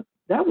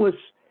that was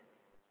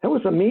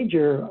a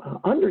major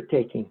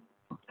undertaking.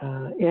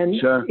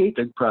 And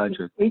big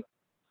project.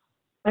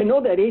 I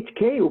know that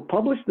HK, who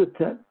publishes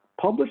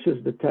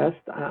the test,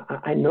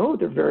 I know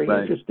they're very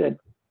interested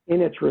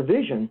in its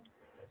revision.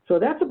 So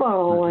that's about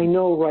all I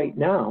know right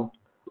now.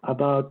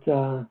 about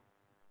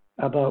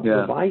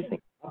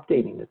revising,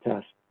 updating the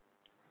test.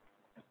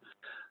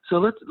 So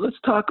let's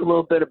talk a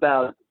little bit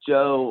about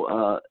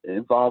Joe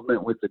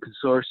involvement with the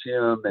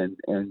consortium,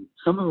 and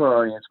some of our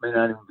audience may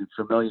not even be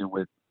familiar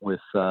with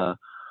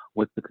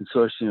what the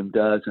consortium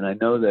does. And I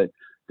know that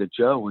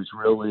Joe was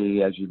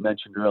really, as you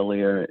mentioned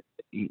earlier,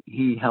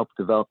 he helped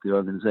develop the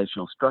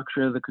organizational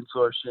structure of the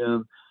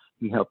consortium.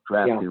 He helped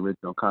draft the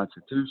original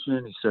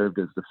constitution. He served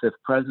as the 5th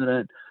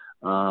president.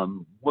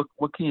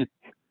 What can you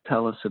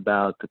tell us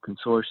about the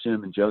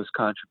consortium and Joe's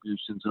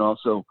contributions, and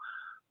also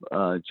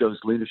Joe's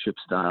leadership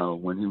style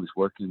when he was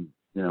working,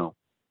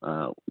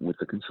 with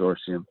the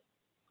consortium?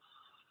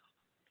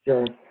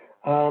 Sure.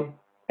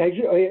 As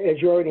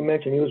you already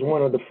mentioned, he was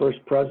one of the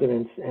first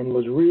presidents and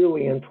was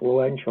really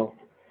influential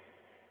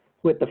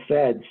with the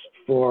feds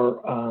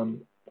for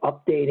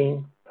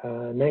updating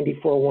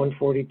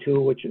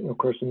 94-142, which of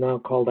course is now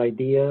called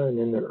IDEA. And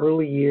in the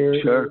early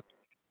years, sure,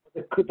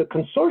 the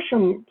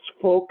consortium's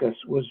focus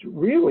was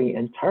really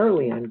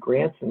entirely on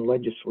grants and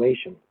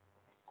legislation.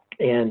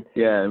 And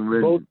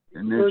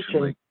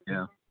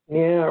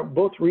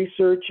both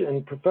research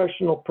and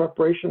professional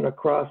preparation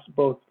across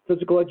both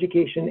physical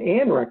education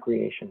and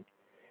recreation.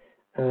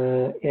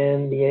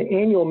 And the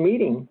annual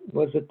meeting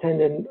was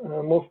attended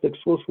most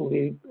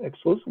exclusively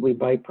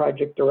by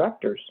project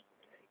directors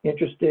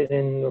interested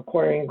in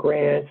acquiring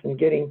grants and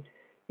getting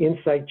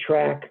inside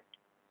track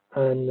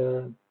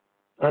on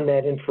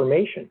that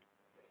information.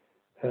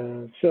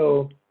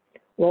 So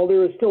while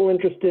there is still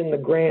interest in the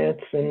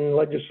grants and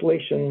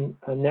legislation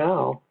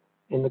now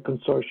in the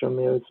consortium,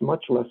 it's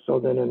much less so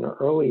than in the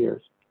early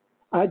years.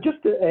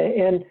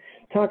 And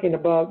talking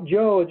about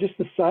Joe, just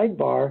a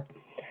sidebar,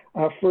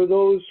 for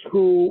those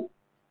who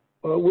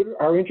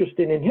are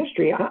interested in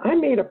history, I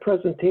made a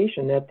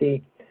presentation at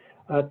the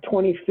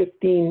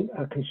 2015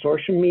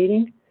 consortium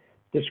meeting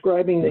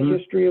describing the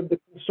history of the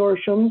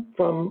consortium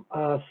from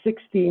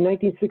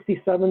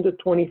 1967 to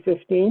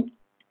 2015.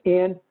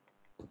 And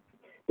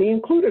they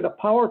included a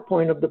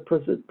PowerPoint of the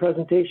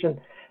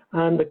presentation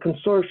on the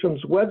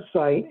consortium's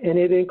website, and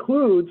it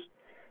includes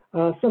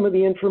some of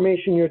the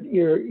information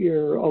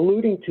you're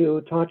alluding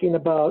to, talking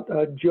about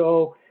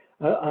Joe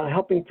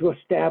helping to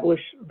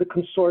establish the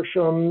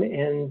consortium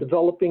and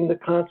developing the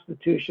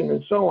Constitution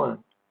and so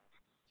on.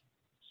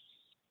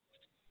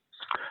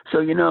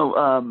 So,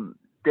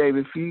 Dave,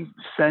 if you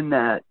send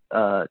that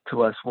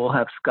to us, we'll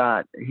have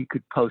Scott. He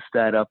could post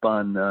that up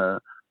on the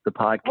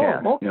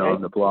podcast,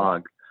 on the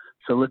blog.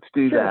 So let's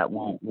do that.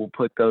 We'll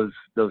put those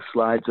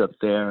slides up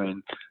there,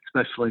 and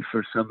especially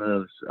for some of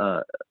those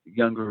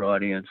younger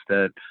audience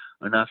that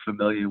are not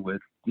familiar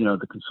with,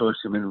 the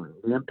consortium and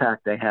the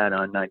impact they had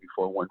on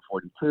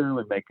 94-142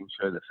 and making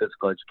sure that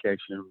physical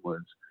education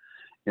was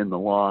in the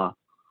law.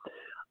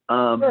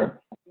 So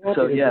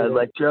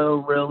like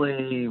Joe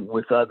really,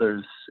 with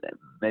others,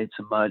 made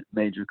some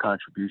major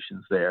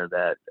contributions there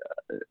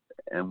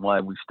and why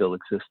we still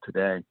exist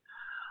today.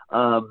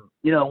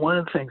 One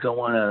of the things I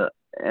want to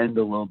end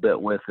a little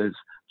bit with is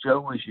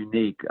Joe was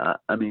unique.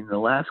 The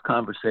last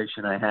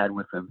conversation I had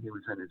with him, he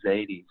was in his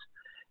 80s,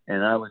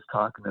 and I was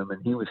talking to him,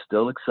 and he was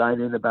still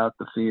excited about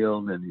the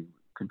field and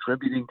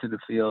contributing to the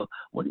field.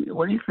 What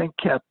do you think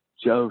kept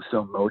Joe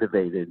so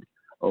motivated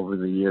over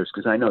the years?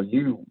 Because I know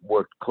you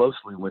worked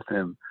closely with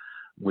him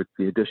with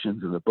the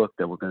editions of the book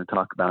that we're going to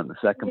talk about in the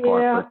second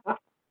part.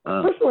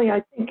 Personally,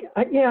 I think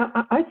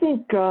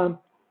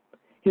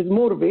his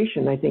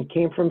motivation,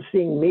 came from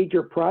seeing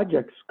major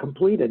projects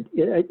completed.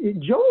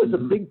 Joe is a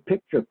big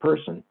picture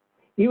person.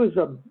 He was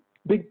a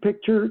big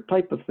picture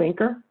type of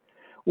thinker,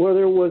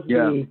 whether it was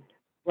the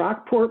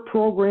Brockport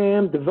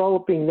program,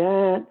 developing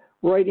that,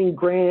 writing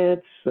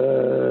grants,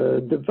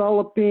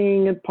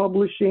 developing and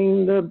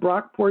publishing the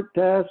Brockport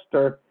test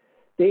or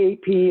the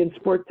AP and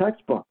sport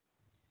textbook.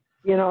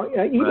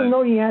 Even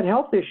though he had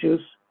health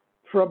issues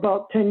for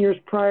about 10 years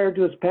prior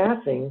to his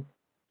passing,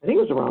 I think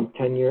it was around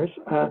 10 years,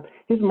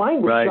 his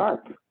mind was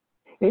sharp.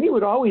 And he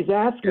would always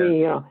ask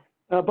me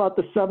about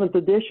the 7th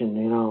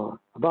edition,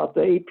 about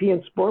the AP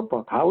and sport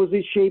book. How is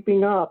it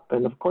shaping up?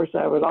 And of course,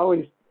 I would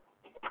always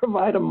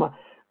provide him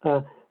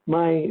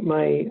my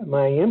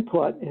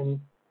input,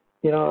 and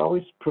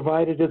always he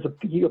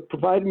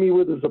provided me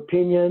with his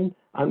opinion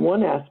on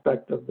one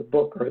aspect of the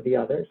book or the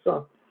other.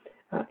 So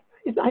I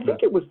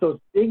think it was those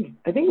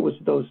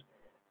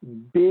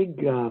big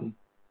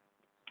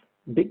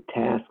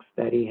tasks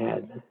that he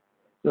had,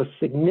 those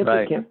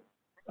significant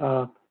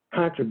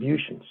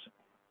contributions.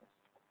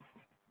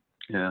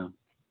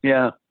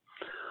 Yeah.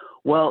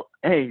 Well,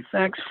 hey,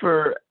 thanks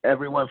for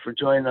everyone for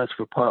joining us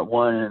for part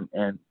 1,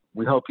 and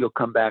we hope you'll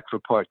come back for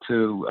part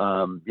 2.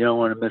 You don't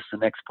want to miss the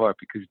next part,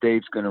 because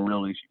Dave's going to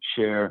really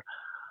share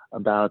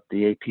about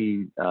the AP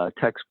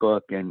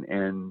textbook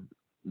and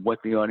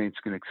what the audience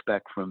can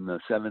expect from the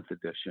 7th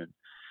edition.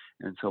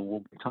 And so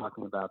we'll be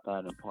talking about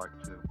that in part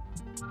 2.